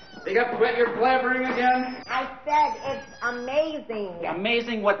 Big up, Twit, you're blabbering again? I said it's amazing.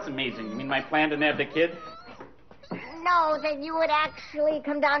 Amazing? What's amazing? You mean my plan to nab the kid? No, that you would actually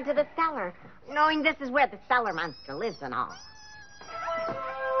come down to the cellar, knowing this is where the cellar monster lives and all.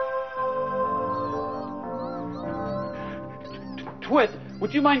 Twit,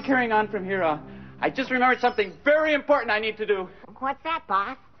 would you mind carrying on from here? I just remembered something very important I need to do. What's that,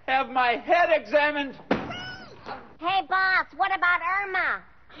 boss? Have my head examined. Hey, boss, what about Irma?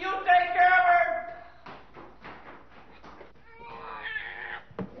 You take care of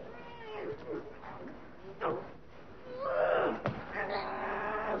her.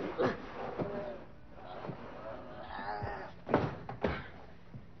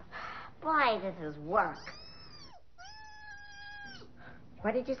 is his work.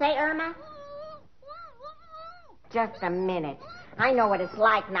 What did you say, Irma? Just a minute. I know what it's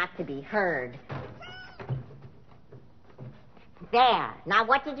like not to be heard. There. Now,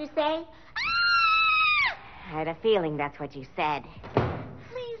 what did you say? I had a feeling that's what you said.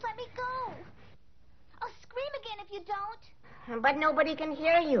 Please let me go. I'll scream again if you don't. But nobody can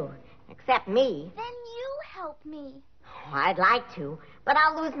hear you, except me. Then you help me. Oh, I'd like to, but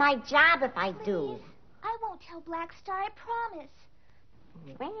I'll lose my job if I do. I won't tell Black Star, I promise.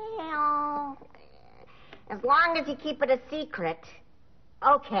 Well, as long as you keep it a secret,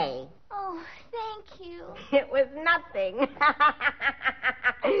 okay. Oh, thank you. It was nothing.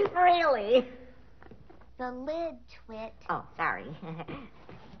 Really. The lid, Twit. Oh, sorry.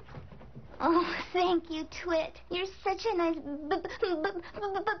 Oh, thank you, Twit. You're such a nice...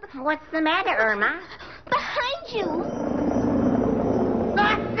 What's the matter, Irma? Behind you!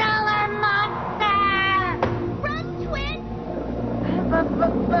 The Stellar Monster! Run, Twit!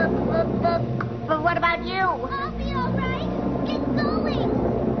 But what about you? I'll be all right. Get going.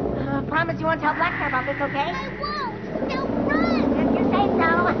 Promise you won't tell Black Star about this, okay? I won't. Now run. If you say so.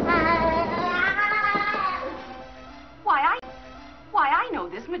 Why, I know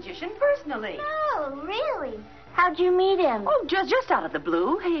this magician personally. Oh, really? How'd you meet him? Oh, just out of the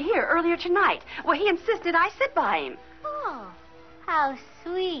blue. Here, earlier tonight. Well, he insisted I sit by him. Oh, how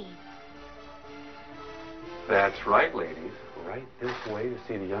sweet. That's right, ladies. Right this way to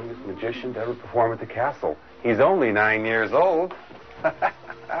see the youngest magician to ever perform at the castle. He's only 9 years old.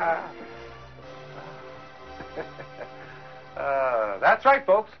 That's right,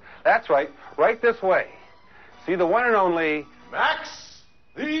 folks. That's right. Right this way. See the one and only... Max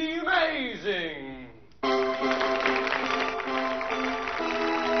the Amazing!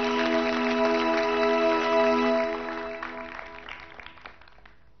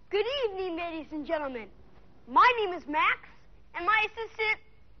 Good evening, ladies and gentlemen. My name is Max, and my assistant,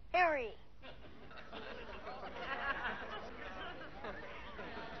 Harry.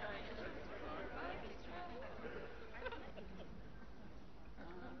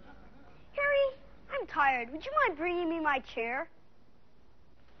 Harry, I'm tired. Would you mind bringing me my chair?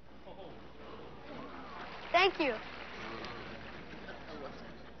 Thank you.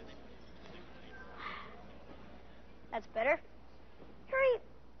 That's better. Harry,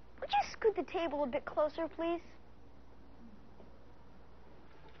 would you scoot the table a bit closer, please?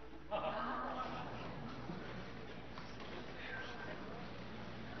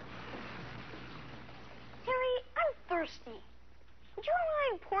 Harry, I'm thirsty. Would you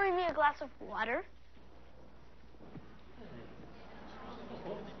mind pouring me a glass of water?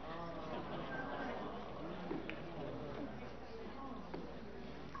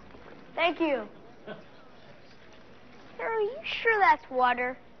 Thank you. Harry, you sure that's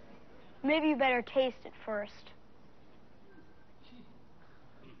water? Maybe you better taste it first.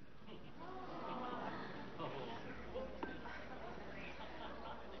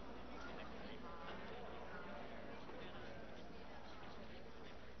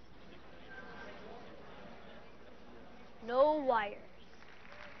 No wires.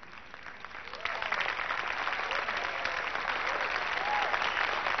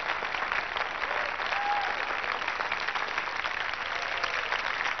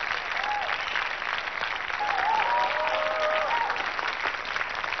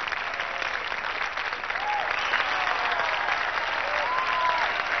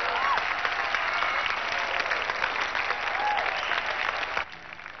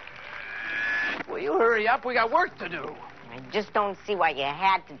 Will you hurry up? We got work to do. I just don't see why you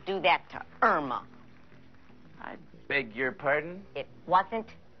had to do that to Irma. I beg your pardon? It wasn't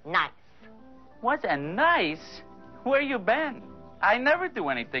nice. Wasn't nice? Where you been? I never do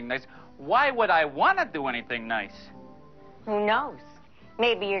anything nice. Why would I want to do anything nice? Who knows?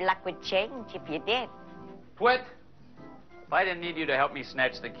 Maybe your luck would change if you did. Twit, if I didn't need you to help me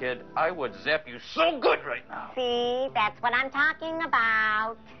snatch the kid, I would zap you so good right now. See, that's what I'm talking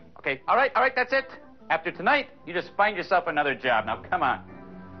about. Okay, all right, that's it. After tonight, you just find yourself another job. Now, come on.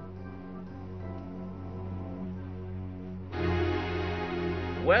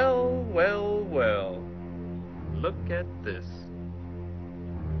 Well, well, well. Look at this.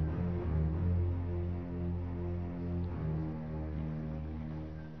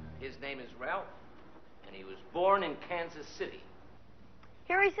 His name is Ralph, and he was born in Kansas City.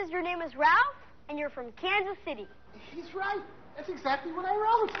 Harry says your name is Ralph, and you're from Kansas City. He's right. That's exactly what I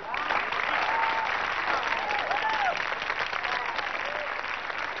wrote.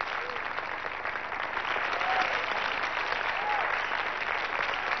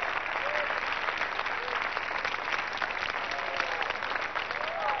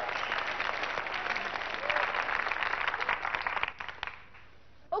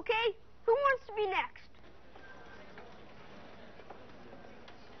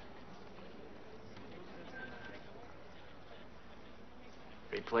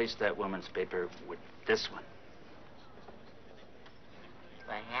 replace that woman's paper with this one.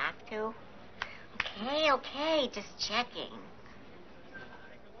 Do I have to? Okay, just checking.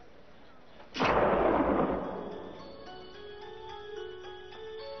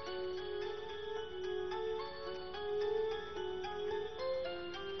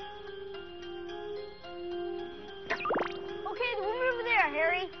 Okay, the woman over there,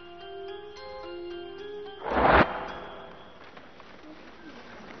 Harry.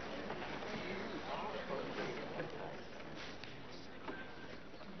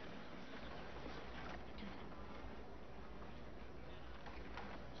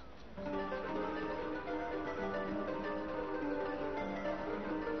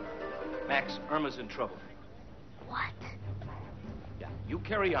 Max, Irma's in trouble. What? Yeah, you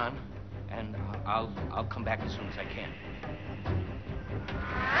carry on, and I'll come back as soon as I can.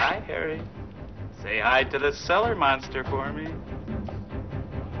 Hi, Harry. Say hi to the cellar monster for me.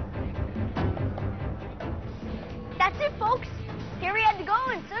 That's it, folks. Harry had to go,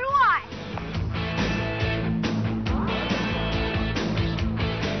 and so do I.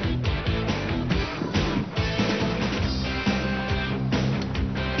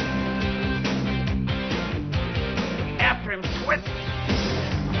 After him, Twist!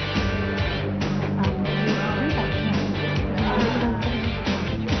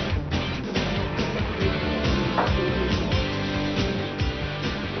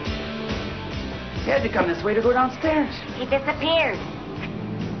 He had to come this way to go downstairs. He disappeared.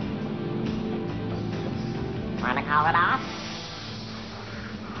 Wanna call it off?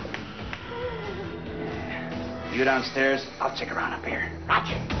 You downstairs, I'll check around up here.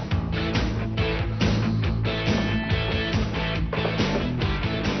 Roger.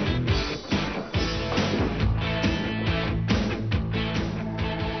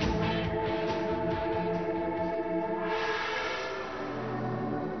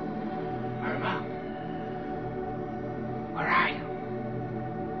 Irma? Where are you?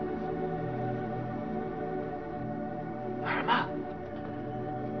 Irma?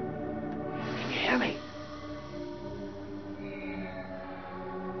 Can you hear me?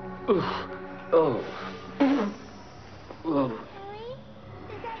 Oh. Oh.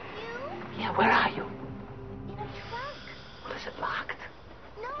 Yeah, where are you? In a trunk. Well, is it locked?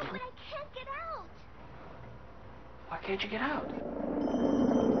 No, but I can't get out. Why can't you get out?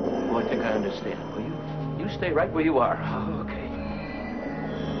 Oh, I think I understand. Well, you stay right where you are. Oh, okay.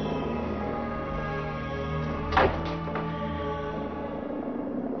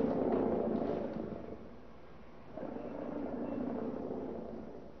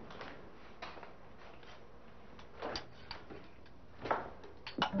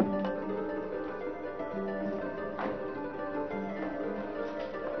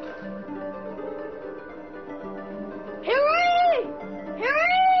 Harry!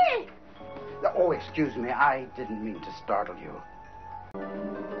 Harry! Oh, excuse me. I didn't mean to startle you.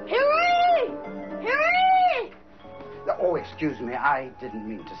 Harry! Harry! Oh, excuse me. I didn't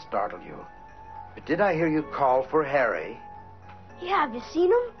mean to startle you. But did I hear you call for Harry? Yeah, have you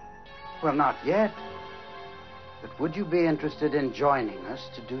seen him? Well, not yet. But would you be interested in joining us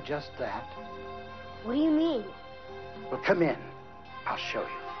to do just that? What do you mean? Well, come in. I'll show you.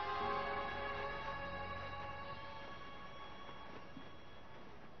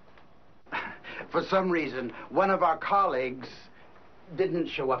 For some reason, one of our colleagues didn't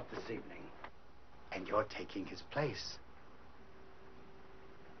show up this evening. And you're taking his place.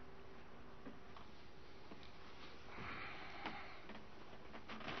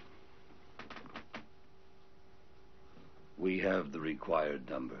 We have the required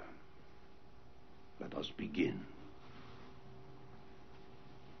number. Let us begin.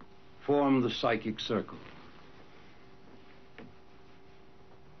 Form the psychic circle.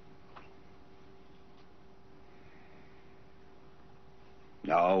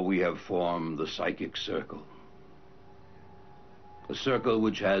 Now we have formed the psychic circle. A circle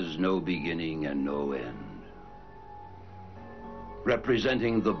which has no beginning and no end.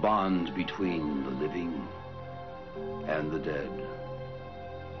 Representing the bond between the living and the dead.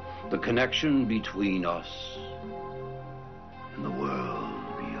 The connection between us and the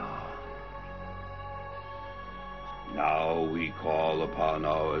world beyond. Now we call upon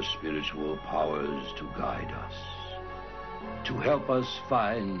our spiritual powers to guide us, to help us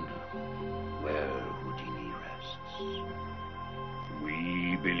find where Houdini rests.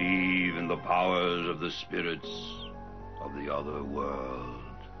 We believe in the powers of the spirits of the other world.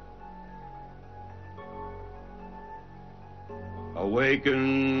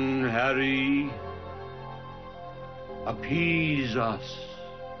 Awaken, Harry. Appease us.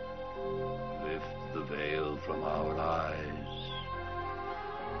 Lift the veil from our eyes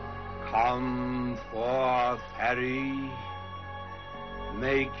Come forth, Harry.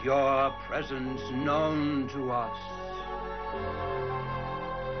 Make your presence known to us.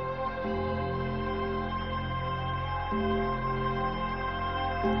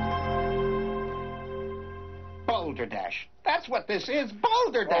 Boulder Dash. That's what this is,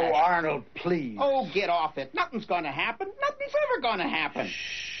 Boulder Dash. Oh, Arnold, please. Oh, get off it. Nothing's going to happen. Nothing's ever going to happen.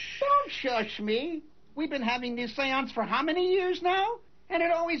 Shh. Don't shush me. We've been having this seance for how many years now? And it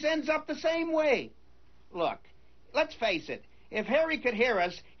always ends up the same way. Look, let's face it. If Harry could hear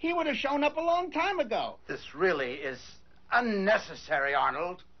us, he would have shown up a long time ago. This really is unnecessary,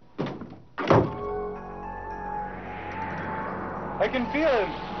 Arnold. I can feel him.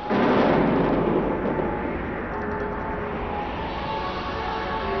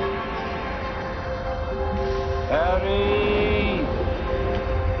 Harry,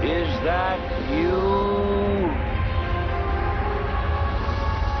 is that you?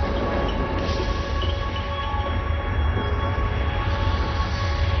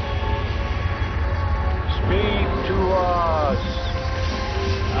 Speak to us.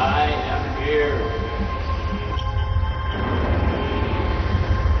 I am here.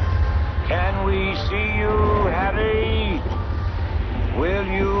 Can we see you, Harry? Will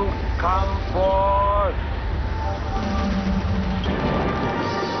you come forth?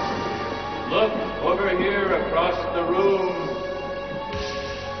 Look over here across the room.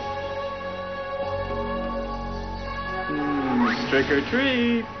 Trick or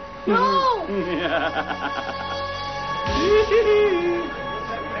treat. No!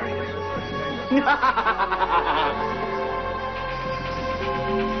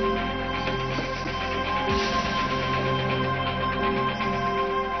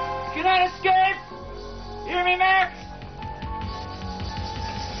 Can I escape? You hear me, Max?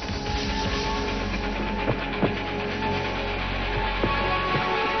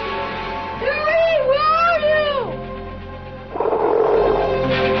 Harry, where are you?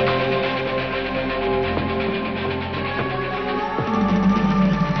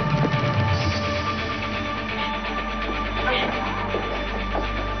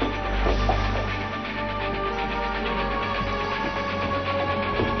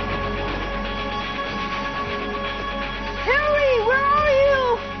 Harry, where are you?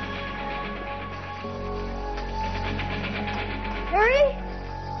 Harry?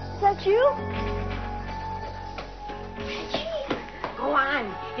 Is that you? Go on.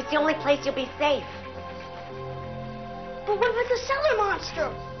 It's the only place you'll be safe. But what about the cellar monster?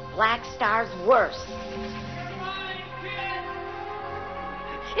 Black Star's worse.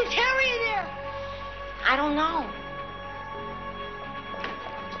 Is Harry in there? I don't know.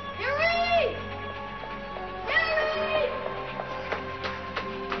 Harry! Harry!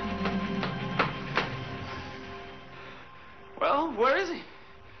 Well, where is he?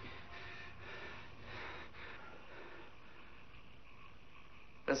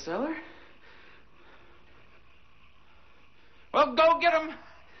 The cellar? Well, go get him.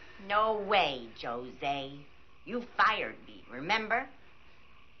 No way, Jose. You fired me, remember?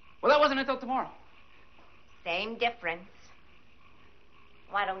 Well, that wasn't until tomorrow. Same difference.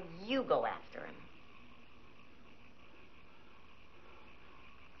 Why don't you go after him?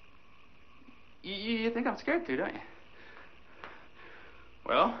 You think I'm scared to, don't you?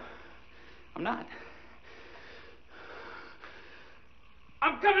 Well, I'm not.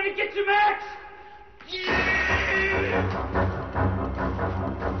 I'm coming to get you, Max!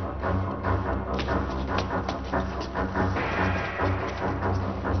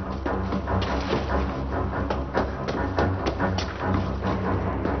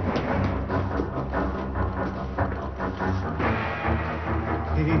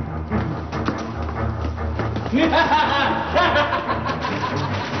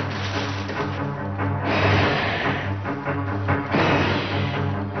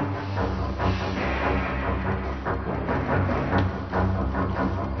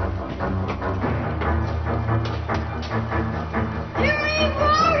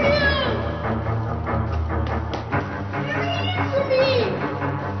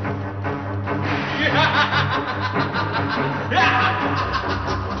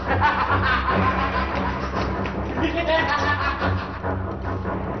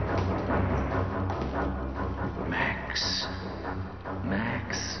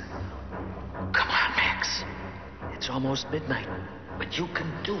 Max. Come on, Max. It's almost midnight, but you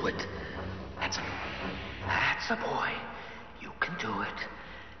can do it. That's a boy. You can do it.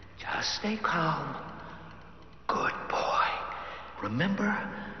 Just stay calm. Good boy. Remember,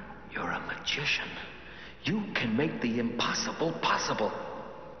 you're a magician. You can make the impossible possible.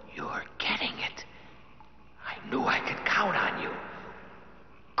 You're getting it. I knew I could count on you.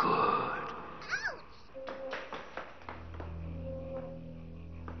 Good.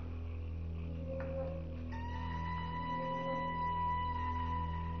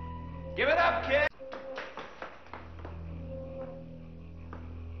 Give it up, kid!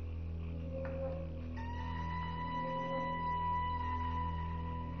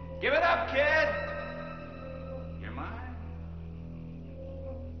 Give it up, kid! You're mine.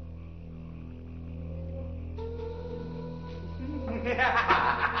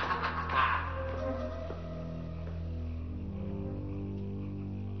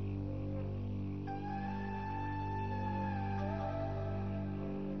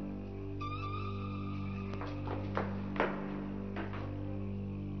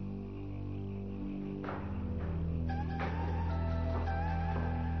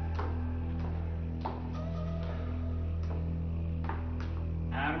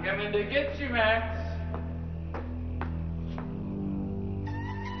 I'm coming to get you, Max.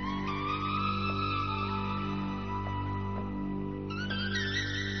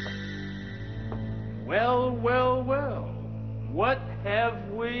 Well, well, well. What have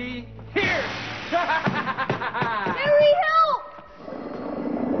we here? Harry, help!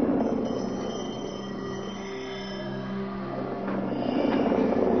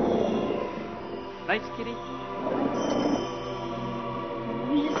 Nice kitty.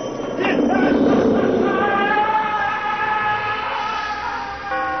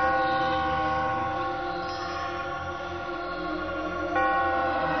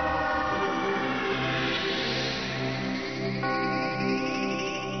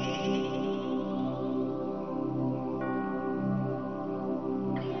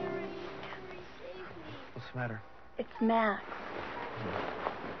 What's the matter? It's Max.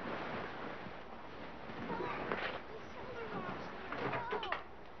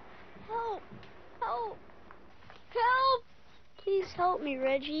 Help! Help! Help! Please help me,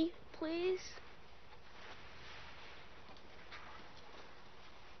 Reggie. Please.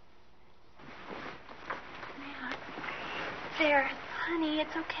 There, honey,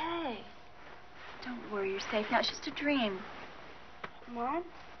 it's okay. Don't worry, you're safe now. It's just a dream. Mom?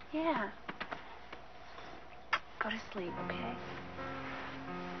 Yeah. Go to sleep, okay?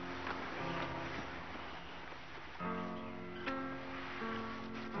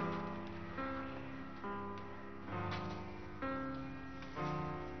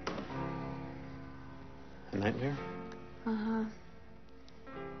 A nightmare? Uh-huh.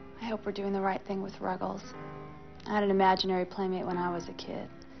 I hope we're doing the right thing with Ruggles. I had an imaginary playmate when I was a kid.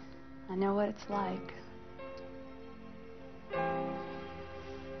 I know what it's like.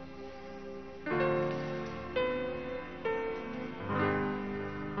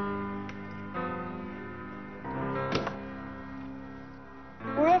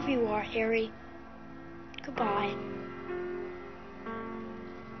 Wherever you are, Harry. Goodbye.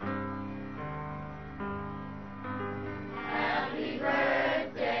 Happy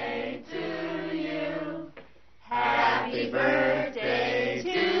birthday to you. Happy birthday to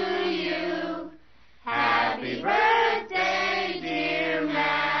you. Happy birthday, dear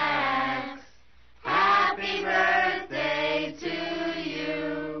Max. Happy birthday to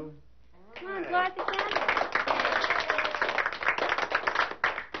you. Come on, blow out the candle.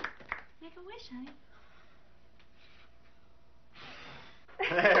 Make a wish, honey.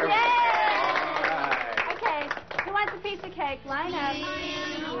 There we go. Okay, who wants a piece of cake? Line up.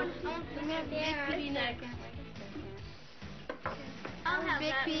 I'll have Big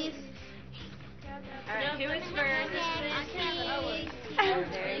that. piece. All right, who is first?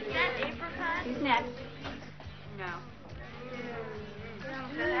 Is that apricot? Who's next? No.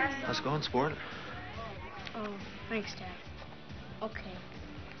 How's it going, sport? Oh, thanks, Dad. Okay.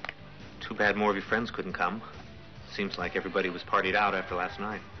 Too bad more of your friends couldn't come. Seems like everybody was partied out after last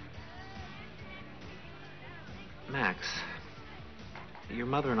night. Max, your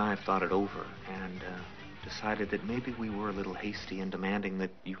mother and I have thought it over and decided that maybe we were a little hasty in demanding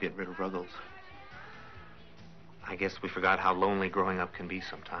that you get rid of Ruggles. I guess we forgot how lonely growing up can be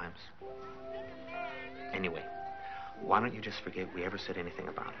sometimes. Anyway, why don't you just forget we ever said anything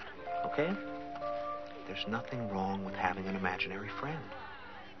about it, okay? There's nothing wrong with having an imaginary friend.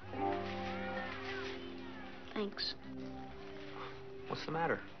 Thanks. What's the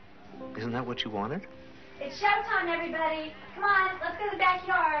matter? Isn't that what you wanted? It's showtime, everybody. Come on, let's go to the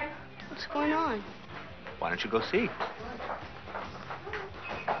backyard. What's going on? Why don't you go see?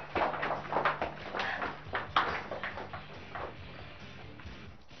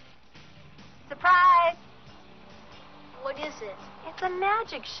 Surprise! What is it? It's a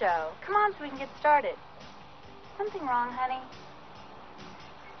magic show. Come on so we can get started. Something wrong, honey?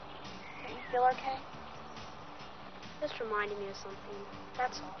 Don't you feel okay? Just reminding me of something.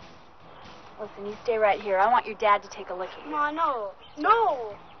 That's all. Listen, you stay right here. I want your dad to take a look at you. Ma, no.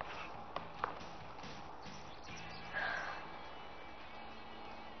 No!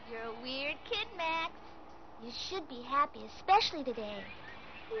 You're weird kid, Max. You should be happy, especially today.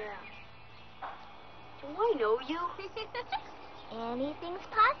 Yeah. Do I know you? Anything's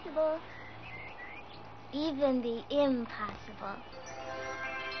possible. Even the impossible.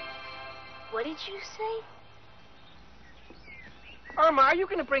 What did you say? Irma, are you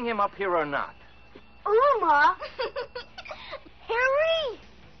going to bring him up here or not? Irma? Harry!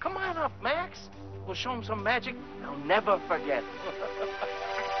 Come on up, Max. We'll show him some magic he'll never forget.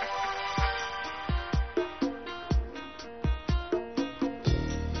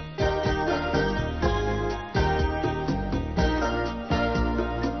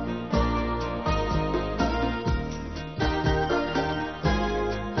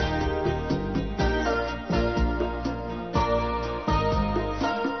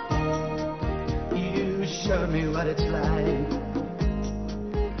 You showed me what it's like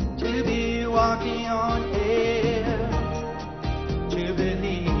to be walking on air, to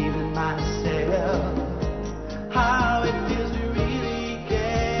believe in myself, how it feels to really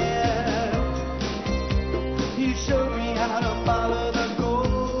care. You showed me how to follow the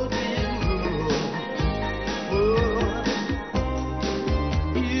golden rule. Oh,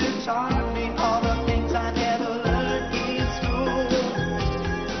 you taught